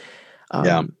them.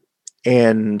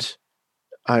 And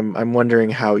I'm wondering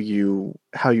how you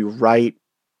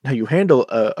handle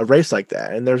a race like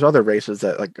that. And there's other races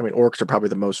that, like, I mean, orcs are probably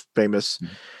the most famous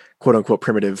quote unquote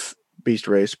primitive beast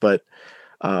race, but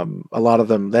a lot of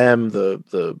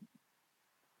the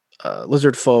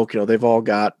lizard folk, they've all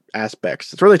got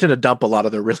aspects. It's really tend to dump a lot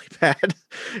of their really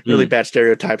bad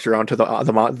stereotypes around to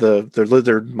the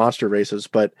lizard monster races.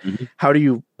 But how do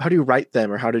you write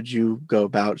them, or how did you go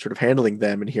about sort of handling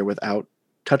them in here without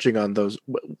touching on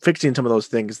fixing some of those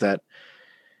things that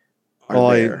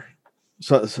are there?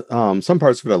 Some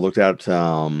parts of it I looked at.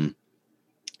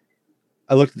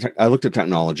 I looked at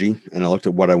technology, and I looked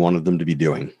at what I wanted them to be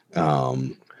doing.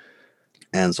 And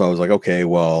so I was like, okay,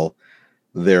 well,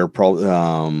 they're probably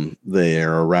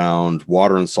they're around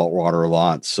water and salt water a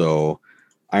lot. So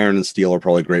iron and steel are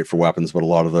probably great for weapons, but a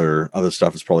lot of their other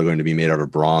stuff is probably going to be made out of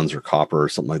bronze or copper or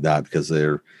something like that, because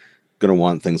they're going to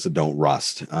want things that don't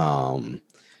rust.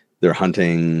 They're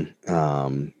hunting,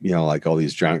 like all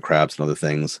these giant crabs and other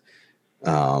things.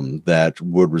 that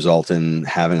would result in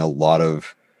having a lot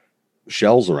of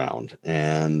shells around,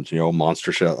 and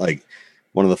monster shell. Like,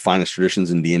 one of the finest traditions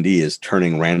in D&D is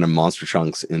turning random monster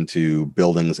chunks into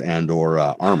buildings and or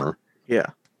armor. Yeah.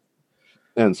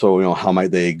 And so, how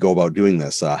might they go about doing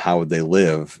this? How would they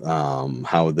live?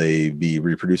 How would they be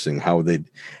reproducing? How would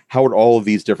all of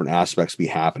these different aspects be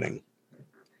happening?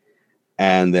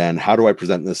 And then how do I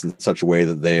present this in such a way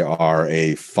that they are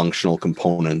a functional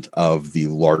component of the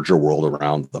larger world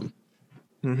around them?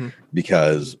 Mm-hmm.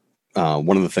 Because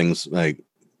one of the things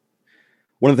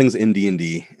in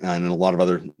D&D and in a lot of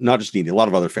other, not just D&D, a lot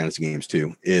of other fantasy games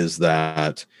too, is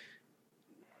that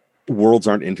worlds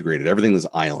aren't integrated. Everything is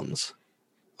islands.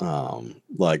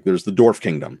 Like, there's the Dwarf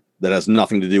Kingdom that has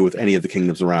nothing to do with any of the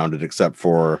kingdoms around it except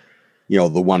for, the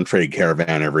one trade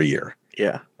caravan every year.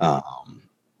 Yeah.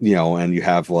 And you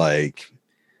have like,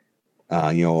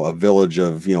 a village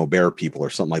of, bear people or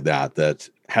something like that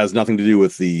has nothing to do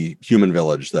with the human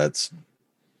village that's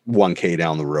 1K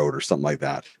down the road or something like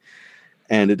that.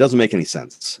 And it doesn't make any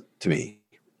sense to me,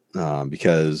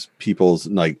 because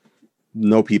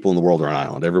no people in the world are an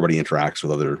island. Everybody interacts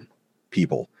with other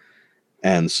people.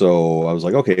 And so I was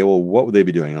like, okay, well, what would they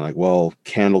be doing? I'm like, well,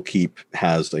 Candlekeep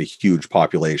has a huge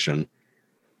population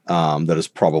that is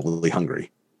probably hungry.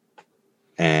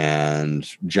 And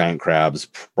giant crabs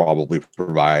probably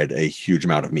provide a huge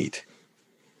amount of meat.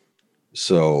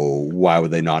 So why would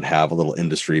they not have a little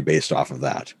industry based off of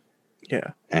that?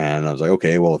 Yeah. And I was like,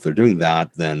 okay, well, if they're doing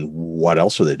that, then what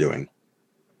else are they doing?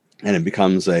 And it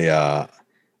becomes a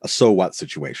so what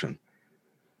situation.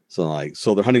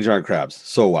 So they're hunting giant crabs.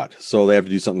 So what? So they have to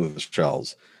do something with the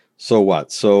shells. So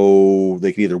what? So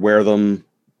they can either wear them,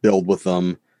 build with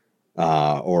them,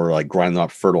 or like grind them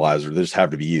up fertilizer. They just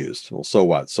have to be used. Well, so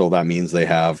what? So that means they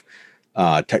have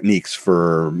techniques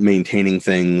for maintaining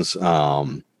things.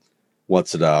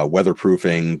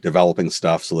 Weatherproofing, developing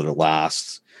stuff so that it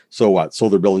lasts. So what? So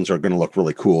their buildings are going to look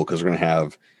really cool because they're going to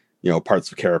have,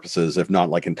 parts of carapaces, if not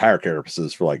like entire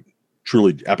carapaces, for like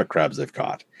truly epic crabs they've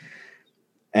caught.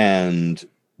 And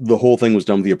the whole thing was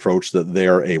done with the approach that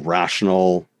they're a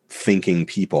rational thinking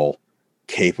people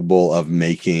capable of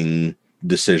making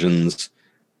decisions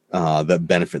that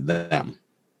benefit them.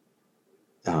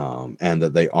 And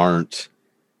that they aren't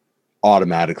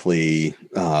automatically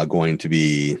going to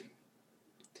be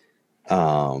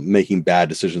making bad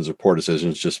decisions or poor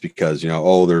decisions just because,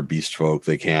 they're beast folk.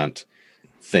 They can't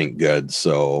think good.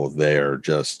 So they're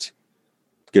just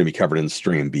going to be covered in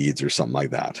stream beads or something like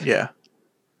that. Yeah.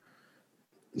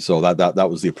 So that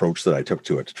was the approach that I took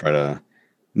to it, to try to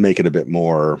make it a bit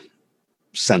more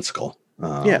sensical.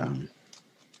 Yeah.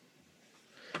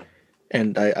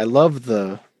 And I love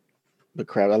the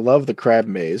crab. I love the crab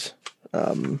maze.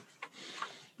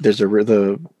 There's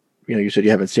you said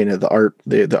you haven't seen it.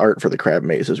 The art for the crab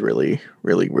maze is really,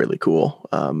 really, really cool.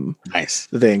 Nice.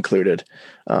 That they included.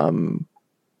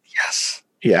 Yes.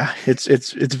 Yeah, it's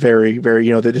very, very,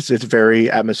 it's very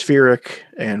atmospheric,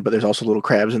 but there's also little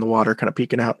crabs in the water kind of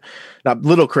peeking out. Not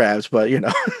little crabs, but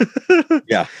Yeah.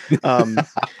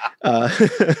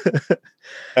 I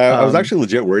was actually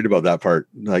legit worried about that part,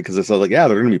 like, because I was like, yeah,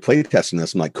 they're going to be play testing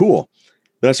this. I'm like, cool.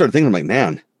 Then I started thinking, I'm like,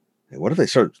 man, what if they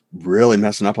start really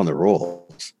messing up on the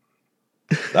rolls?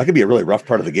 That could be a really rough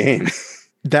part of the game.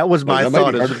 That was my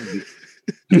thought.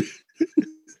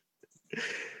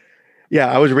 Yeah,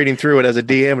 I was reading through it as a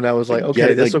DM, and I was like,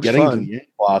 okay, this looks fun.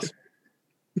 Boss.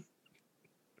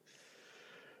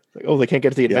 Like, they can't get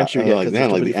to the adventure yet. Like, man,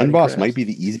 like the end boss might be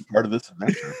the easy part of this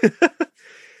adventure.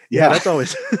 Yeah, that's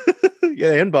always. Yeah,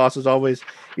 the end boss is always.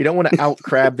 You don't want to out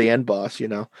crab the end boss,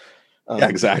 Yeah,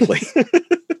 exactly.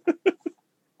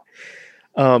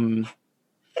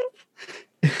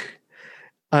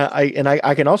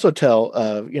 I can also tell,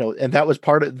 and that was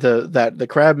part of the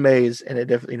crab maze, and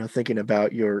it, thinking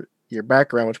about your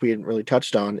background, which we hadn't really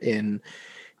touched on in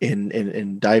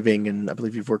diving, and I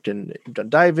believe you've done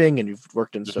diving, and you've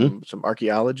worked in some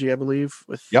archaeology, I believe,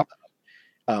 with. Yep.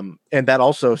 And that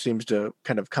also seems to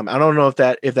kind of come. I don't know if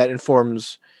that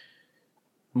informs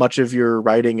much of your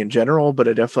writing in general, but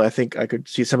it definitely, I think I could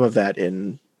see some of that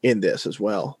in this as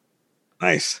well.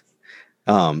 Nice.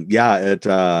 I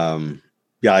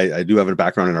do have a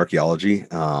background in archaeology,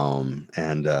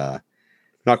 and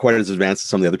not quite as advanced as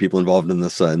some of the other people involved in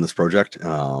this project.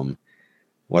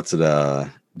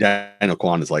 Daniel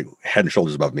Kwan is like head and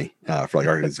shoulders above me for like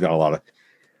art. He's got a lot of.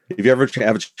 If you ever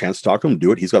have a chance to talk to him,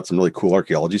 do it. He's got some really cool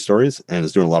archaeology stories and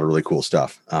is doing a lot of really cool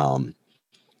stuff.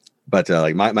 But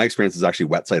like my experience is actually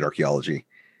wet site archaeology.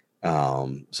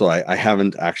 So I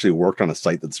haven't actually worked on a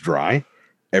site that's dry.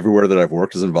 Everywhere that I've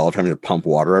worked has involved having to pump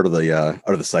water out of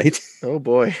the site. Oh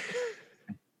boy.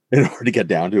 in order to get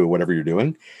down to whatever you're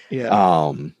doing.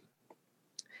 Yeah.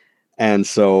 And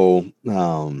so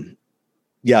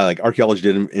yeah, like archaeology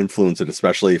did influence it,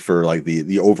 especially for like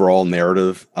the overall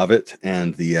narrative of it,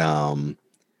 and the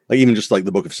like even just like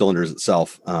the Book of Cylinders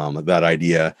itself. That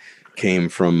idea came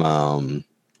from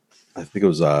I think it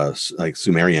was like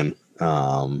Sumerian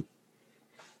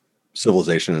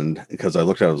civilization, and because I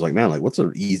looked at it, I was like, man, like what's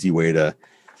an easy way to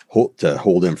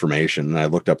hold information? And I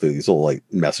looked up these little like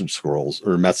message scrolls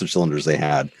or message cylinders they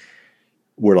had,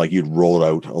 where like you'd roll it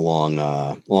out along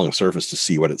a surface to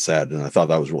see what it said, and I thought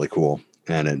that was really cool.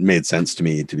 And it made sense to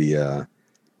me to be a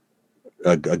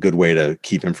good way to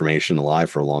keep information alive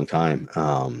for a long time.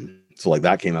 So like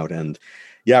that came out, and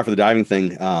yeah, for the diving thing,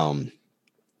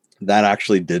 that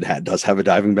actually does have a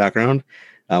diving background.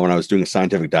 When I was doing a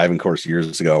scientific diving course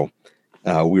years ago,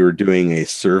 we were doing a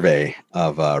survey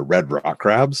of red rock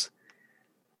crabs,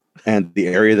 and the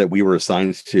area that we were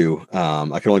assigned to,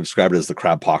 I can only describe it as the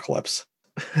crabpocalypse.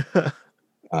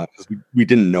 We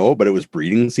didn't know, but it was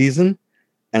breeding season.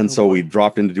 And so we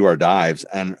dropped in to do our dives,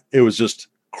 and it was just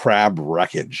crab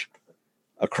wreckage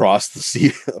across the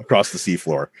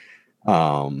seafloor.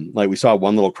 Like we saw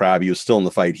one little crab. He was still in the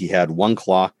fight. He had one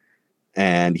claw,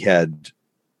 and he had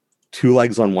two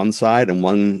legs on one side and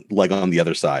one leg on the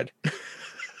other side,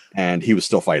 and he was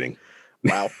still fighting.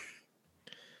 Wow.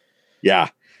 Yeah.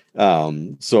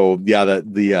 So yeah,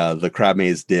 the crab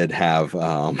maze did have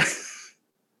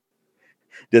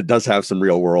it does have some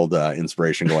real world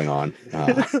inspiration going on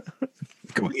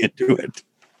going into it.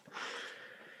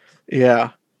 Yeah,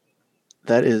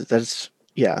 that's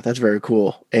very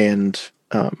cool. And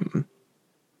I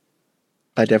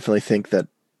definitely think that,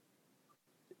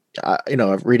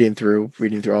 reading through all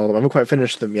of them, I haven't quite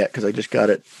finished them yet because I just got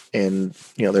it, and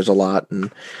there's a lot,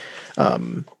 and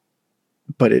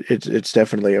but it's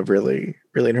definitely a really,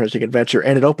 really interesting adventure,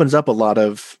 and it opens up a lot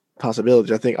of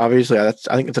possibilities. I think obviously I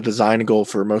think it's a design goal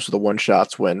for most of the one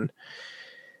shots when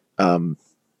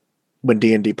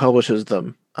D&D publishes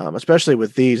them, especially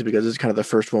with these, because it's kind of the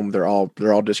first one they're all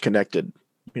disconnected.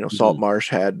 Salt Marsh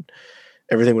had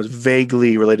everything was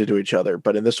vaguely related to each other,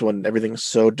 but in this one everything's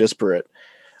so disparate.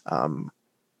 But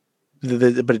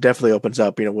it definitely opens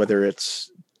up, whether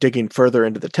it's digging further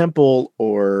into the temple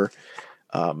or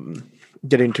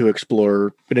getting to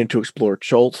explore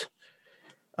Chult.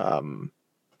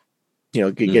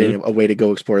 Getting a way to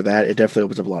go explore that, it definitely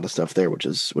opens up a lot of stuff there, which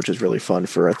is really fun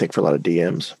for a lot of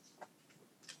DMs.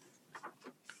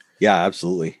 Yeah,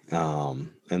 absolutely. And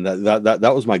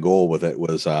that was my goal with it,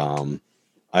 was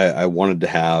I wanted to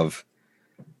have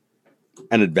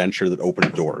an adventure that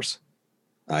opened doors.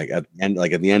 Like at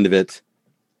the end of it,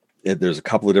 there's a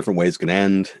couple of different ways it can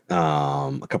end.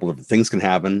 A couple of different things can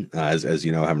happen, as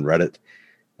you know, having read it.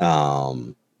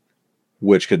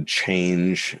 Which could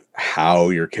change how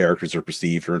your characters are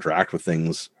perceived or interact with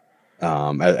things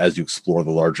as you explore the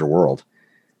larger world.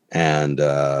 And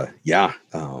that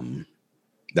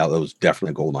was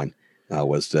definitely a goal of mine,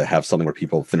 was to have something where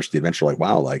people finish the adventure like,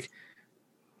 wow, like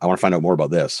I want to find out more about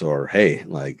this, or hey,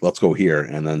 like let's go here,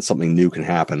 and then something new can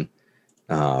happen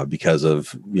because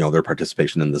of their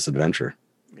participation in this adventure.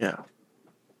 Yeah.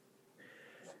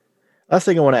 Last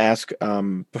thing I want to ask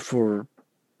before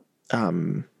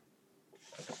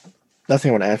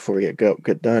we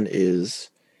get done is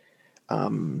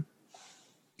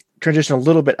transition a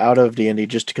little bit out of D&D,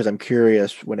 just because I'm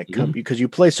curious when it comes, because you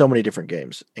play so many different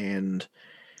games, and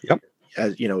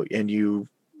as and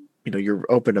you're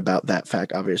open about that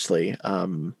fact, obviously.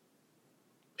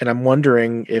 And I'm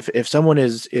wondering if someone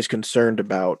is concerned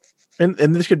about, and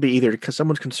this could be either because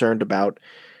someone's concerned about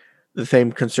the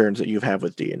same concerns that you have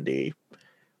with D&D,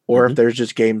 or if there's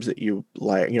just games that you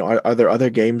like. Are there other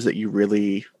games that you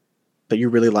really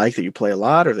like, that you play a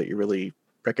lot, or that you really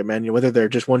recommend? Whether they're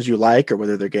just ones you like, or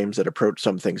whether they're games that approach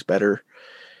some things better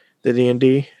than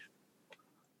D&D.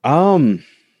 Oh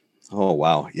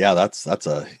wow, yeah, that's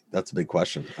a big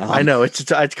question. I know it's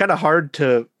kind of hard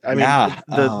to. I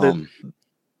mean,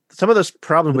 some of this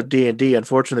problem with D&D,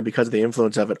 unfortunately, because of the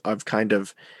influence of it, I've kind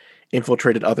of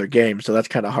infiltrated other games, so that's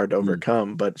kind of hard to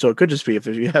overcome. But so it could just be if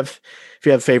you have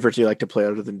favorites you like to play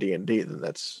other than D&D, then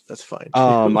that's fine.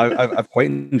 I've quite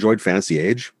enjoyed Fantasy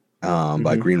Age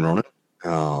by Green Ronin.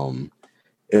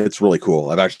 It's really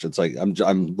cool. It's like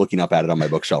I'm looking up at it on my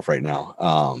bookshelf right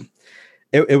now.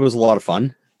 It was a lot of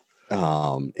fun.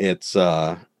 I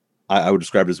would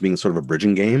describe it as being sort of a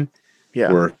bridging game.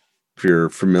 Yeah. Where if you're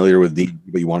familiar with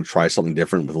but you want to try something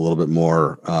different with a little bit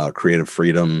more creative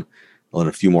freedom and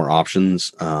a few more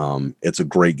options, it's a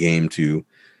great game to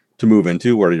move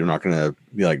into, where you're not going to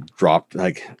be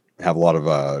have a lot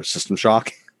of system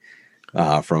shock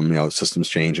from systems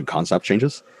change and concept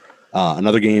changes.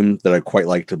 Another game that I quite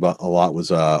liked a lot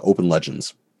was Open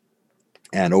Legends.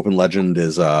 And Open Legend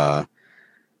is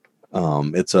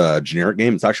it's a generic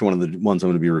game. It's actually one of the ones I'm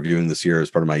going to be reviewing this year as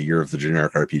part of my year of the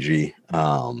generic RPG.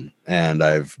 And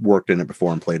I've worked in it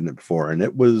before and played in it before, and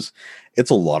it's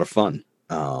a lot of fun.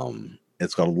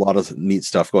 It's got a lot of neat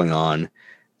stuff going on.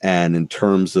 And in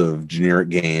terms of generic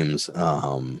games,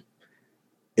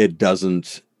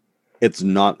 it's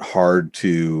not hard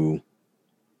to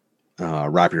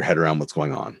wrap your head around what's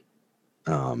going on.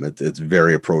 It's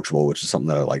very approachable, which is something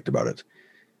that I liked about it.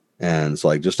 And so,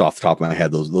 like, just off the top of my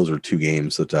head, those are two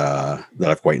games that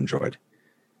I've quite enjoyed.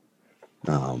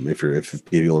 If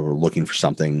people are looking for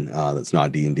something that's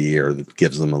not D&D or that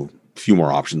gives them a few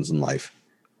more options in life.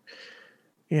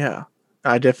 Yeah,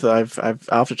 I definitely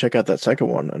I'll have to check out that second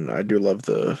one, and I do love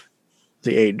the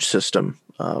age system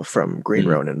from Green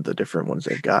Ronin and the different ones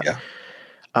they've got. Yeah.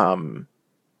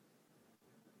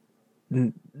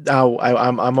 Now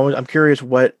I'm curious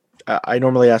what I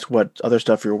normally ask what other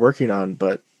stuff you're working on,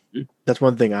 but that's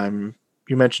one thing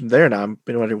you mentioned there. Now I'm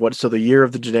been wondering so the year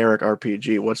of the generic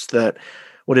RPG. What's that?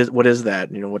 What is that?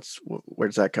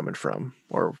 Where's that coming from?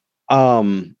 Or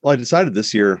well, I decided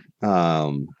this year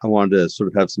I wanted to sort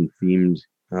of have some themed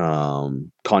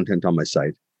content on my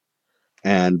site,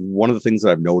 and one of the things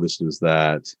that I've noticed is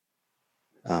that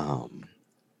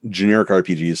generic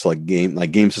RPGs, like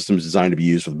game systems designed to be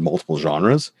used with multiple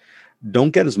genres,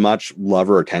 don't get as much love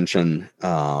or attention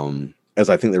as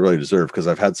I think they really deserve, because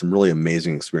I've had some really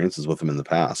amazing experiences with them in the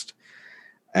past.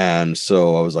 And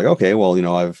so I was like, okay, well,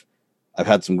 I've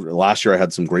had last year I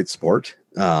had some great support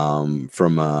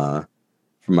from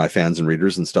my fans and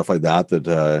readers and stuff like that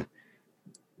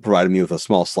provided me with a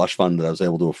small slush fund that I was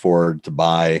able to afford to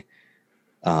buy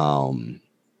a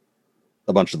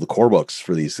bunch of the core books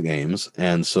for these games.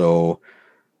 And so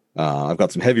I've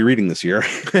got some heavy reading this year.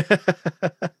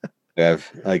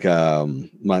 I've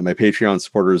my Patreon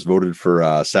supporters voted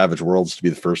for Savage Worlds to be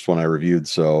the first one I reviewed,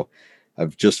 so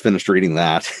I've just finished reading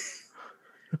that.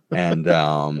 And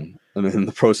I'm in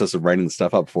the process of writing the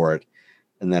stuff up for it.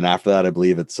 And then after that, I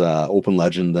believe it's Open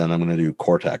Legend, and I'm going to do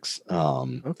Cortex.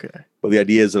 Okay. But the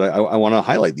idea is that I want to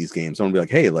highlight these games. I want to be like,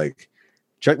 hey, like,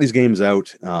 check these games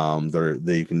out.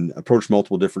 They can approach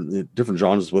multiple different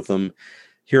genres with them.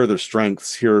 Here are their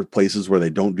strengths. Here are places where they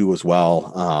don't do as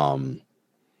well.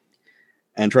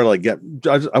 And try to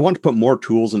I want to put more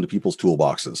tools into people's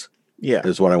toolboxes. Yeah,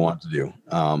 is what I want to do.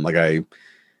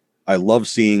 I love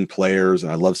seeing players,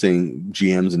 and I love seeing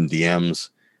GMs and DMs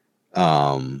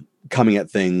coming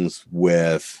at things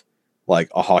with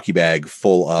like a hockey bag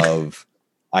full of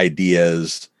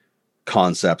ideas,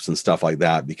 concepts, and stuff like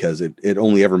that, because it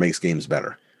only ever makes games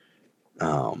better.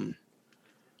 And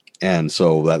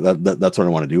so that's what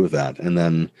I want to do with that. And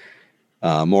then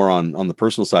more on the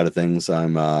personal side of things,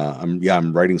 I'm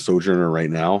writing Sojourner right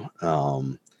now.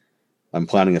 I'm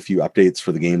planning a few updates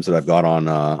for the games that I've got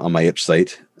on my itch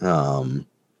site. So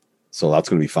that's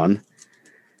going to be fun.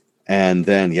 And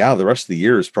then, the rest of the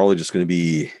year is probably just going to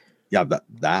be,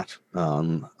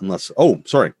 unless,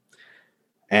 sorry.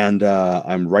 And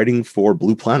I'm writing for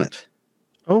Blue Planet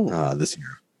this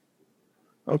year.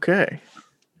 Okay.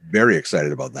 Very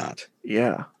excited about that.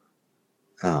 Yeah.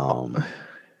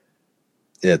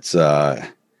 It's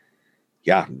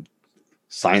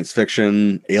science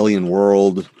fiction, alien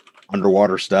world,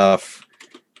 underwater stuff.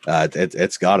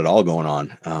 It's got it all going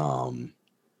on.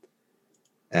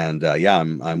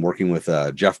 I'm working with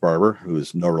Jeff Barber, who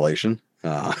is no relation.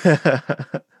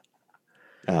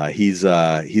 He's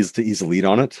the lead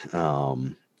on it.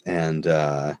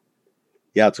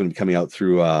 It's going to be coming out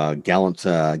through Gallant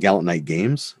Knight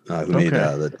Games, who made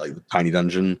the Tiny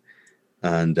Dungeon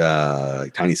and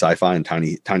Tiny Sci-Fi and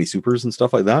Tiny Supers and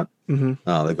stuff like that.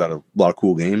 Mm-hmm. They've got a lot of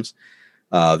cool games.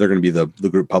 They're going to be the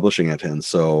group publishing it, and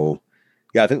so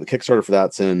I think the Kickstarter for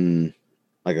that's in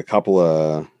like a couple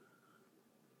of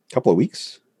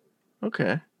weeks.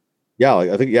 Okay.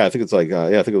 I think it's like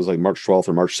I think it was like March 12th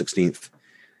or March 16th.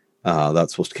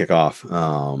 That's supposed to kick off.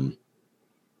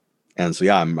 And so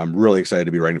I'm really excited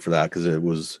to be writing for that, because it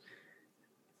was,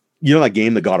 that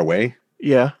game that got away.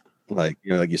 Yeah. Like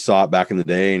you saw it back in the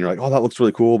day, and you're like, oh, that looks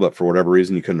really cool, but for whatever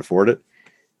reason you couldn't afford it.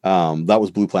 That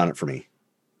was Blue Planet for me.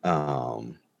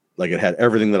 Like, it had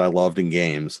everything that I loved in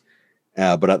games,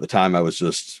 but at the time I was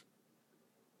just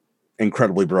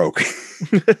incredibly broke.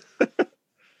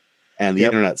 And the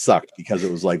internet sucked because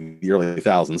it was like the early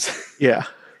thousands. Yeah.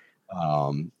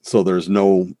 So there's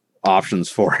no options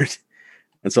for it.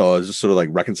 And so I was just sort of like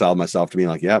reconciled myself to being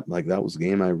like, like that was a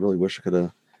game I really wish I could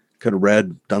have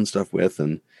read, done stuff with.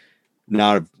 And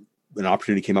now an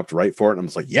opportunity came up to write for it, and I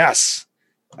was like, yes,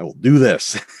 I will do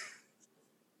this.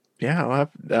 Yeah,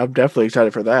 well, I'm definitely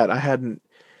excited for that. I hadn't.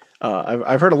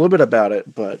 I've heard a little bit about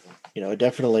it, but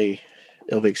definitely,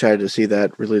 it'll be excited to see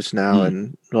that released now,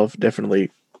 and we'll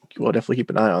definitely keep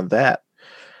an eye on that.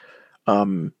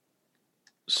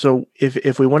 So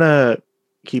if we want to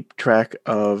keep track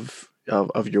of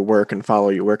your work and follow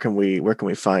you, where can we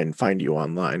find you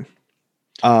online?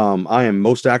 I am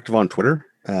most active on Twitter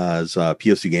as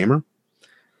POC Gamer.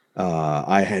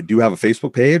 I do have a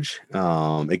Facebook page.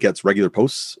 It gets regular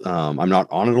posts. I'm not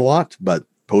on it a lot, but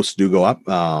posts do go up.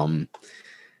 I'm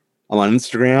on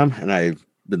Instagram, and I've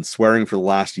been swearing for the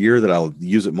last year that I'll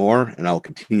use it more, and I'll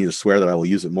continue to swear that I will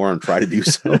use it more and try to do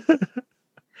so.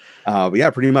 But yeah,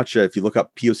 pretty much if you look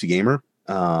up POC Gamer,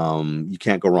 you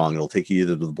can't go wrong. It'll take you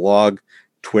either to the blog,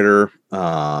 Twitter,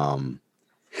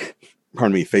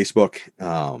 Facebook.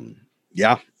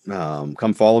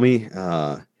 Come follow me.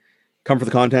 Come for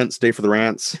the content, stay for the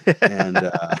rants, and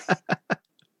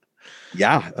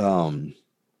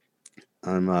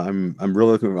I'm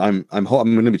really looking. I'm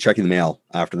going to be checking the mail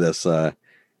after this to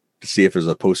see if there's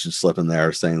a postage slip in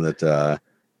there saying that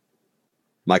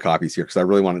my copy's here, because I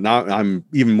really want it. Now I'm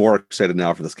even more excited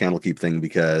now for this Candlekeep thing,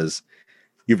 because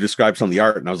you've described some of the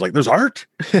art, and I was like, "There's art!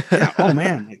 Yeah, oh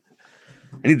man,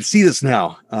 I need to see this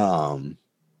now." I'm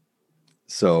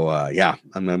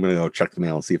going to go check the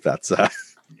mail and see if that's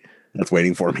that's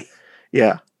waiting for me.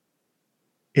 Yeah.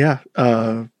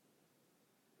 No,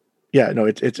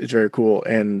 it's very cool,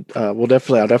 and I'll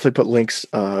definitely put links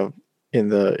in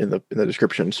the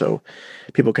description, so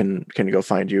people can go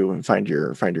find you and find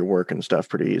your work and stuff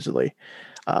pretty easily.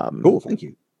 Cool, thank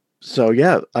you. So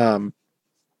yeah,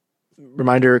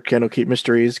 reminder: Candlekeep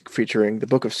Mysteries featuring the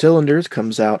Book of Cylinders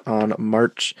comes out on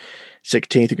March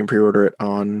 16th. You can pre-order it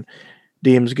on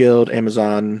DM's Guild,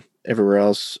 Amazon, everywhere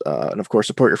else, and of course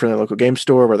support your friendly local game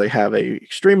store, where they have a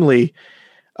extremely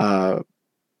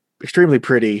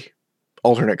pretty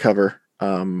alternate cover.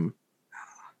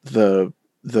 The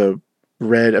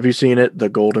red, have you seen it? The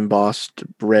gold embossed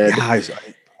red. Yeah,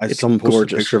 I some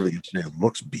posted a picture of it yesterday. It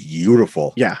looks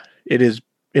beautiful. Yeah, it is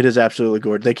absolutely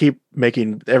gorgeous. They keep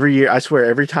making every year. I swear,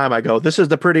 every time I go, this is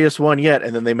the prettiest one yet,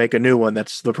 and then they make a new one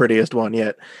that's the prettiest one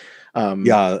yet.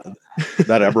 That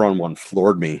Eberron one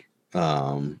floored me.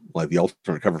 Like the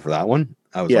alternate cover for that one,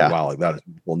 I was like, wow, like that.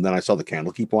 Well, and then I saw the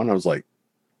Candlekeep one. I was like,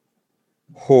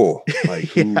 oh, like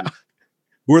who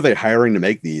are they hiring to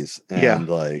make these? And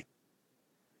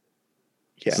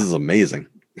this is amazing.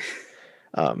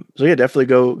 So yeah, definitely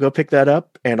go pick that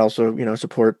up, and also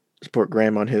support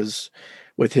Graham on his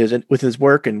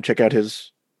work, and check out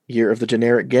his Year of the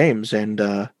Generic Games.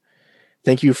 And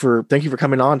thank you for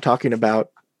coming on, talking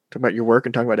about your work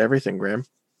and talking about everything, Graham.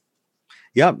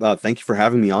 Yeah, thank you for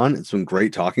having me on. It's been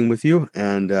great talking with you,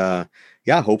 and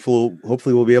hopefully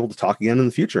we'll be able to talk again in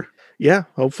the future. Yeah,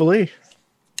 hopefully.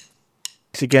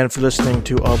 Thanks again for listening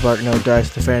to All Bark No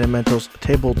Dice, the Fundamentals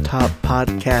Tabletop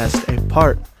Podcast, a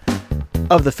part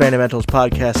of the Fundamentals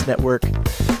Podcast Network.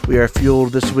 We are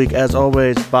fueled this week, as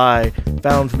always, by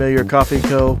Found Familiar Coffee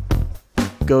Co.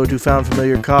 Go to Found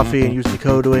Familiar Coffee and use the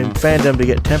code WINFANDOM to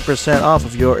get 10% off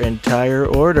of your entire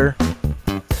order.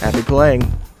 Happy playing.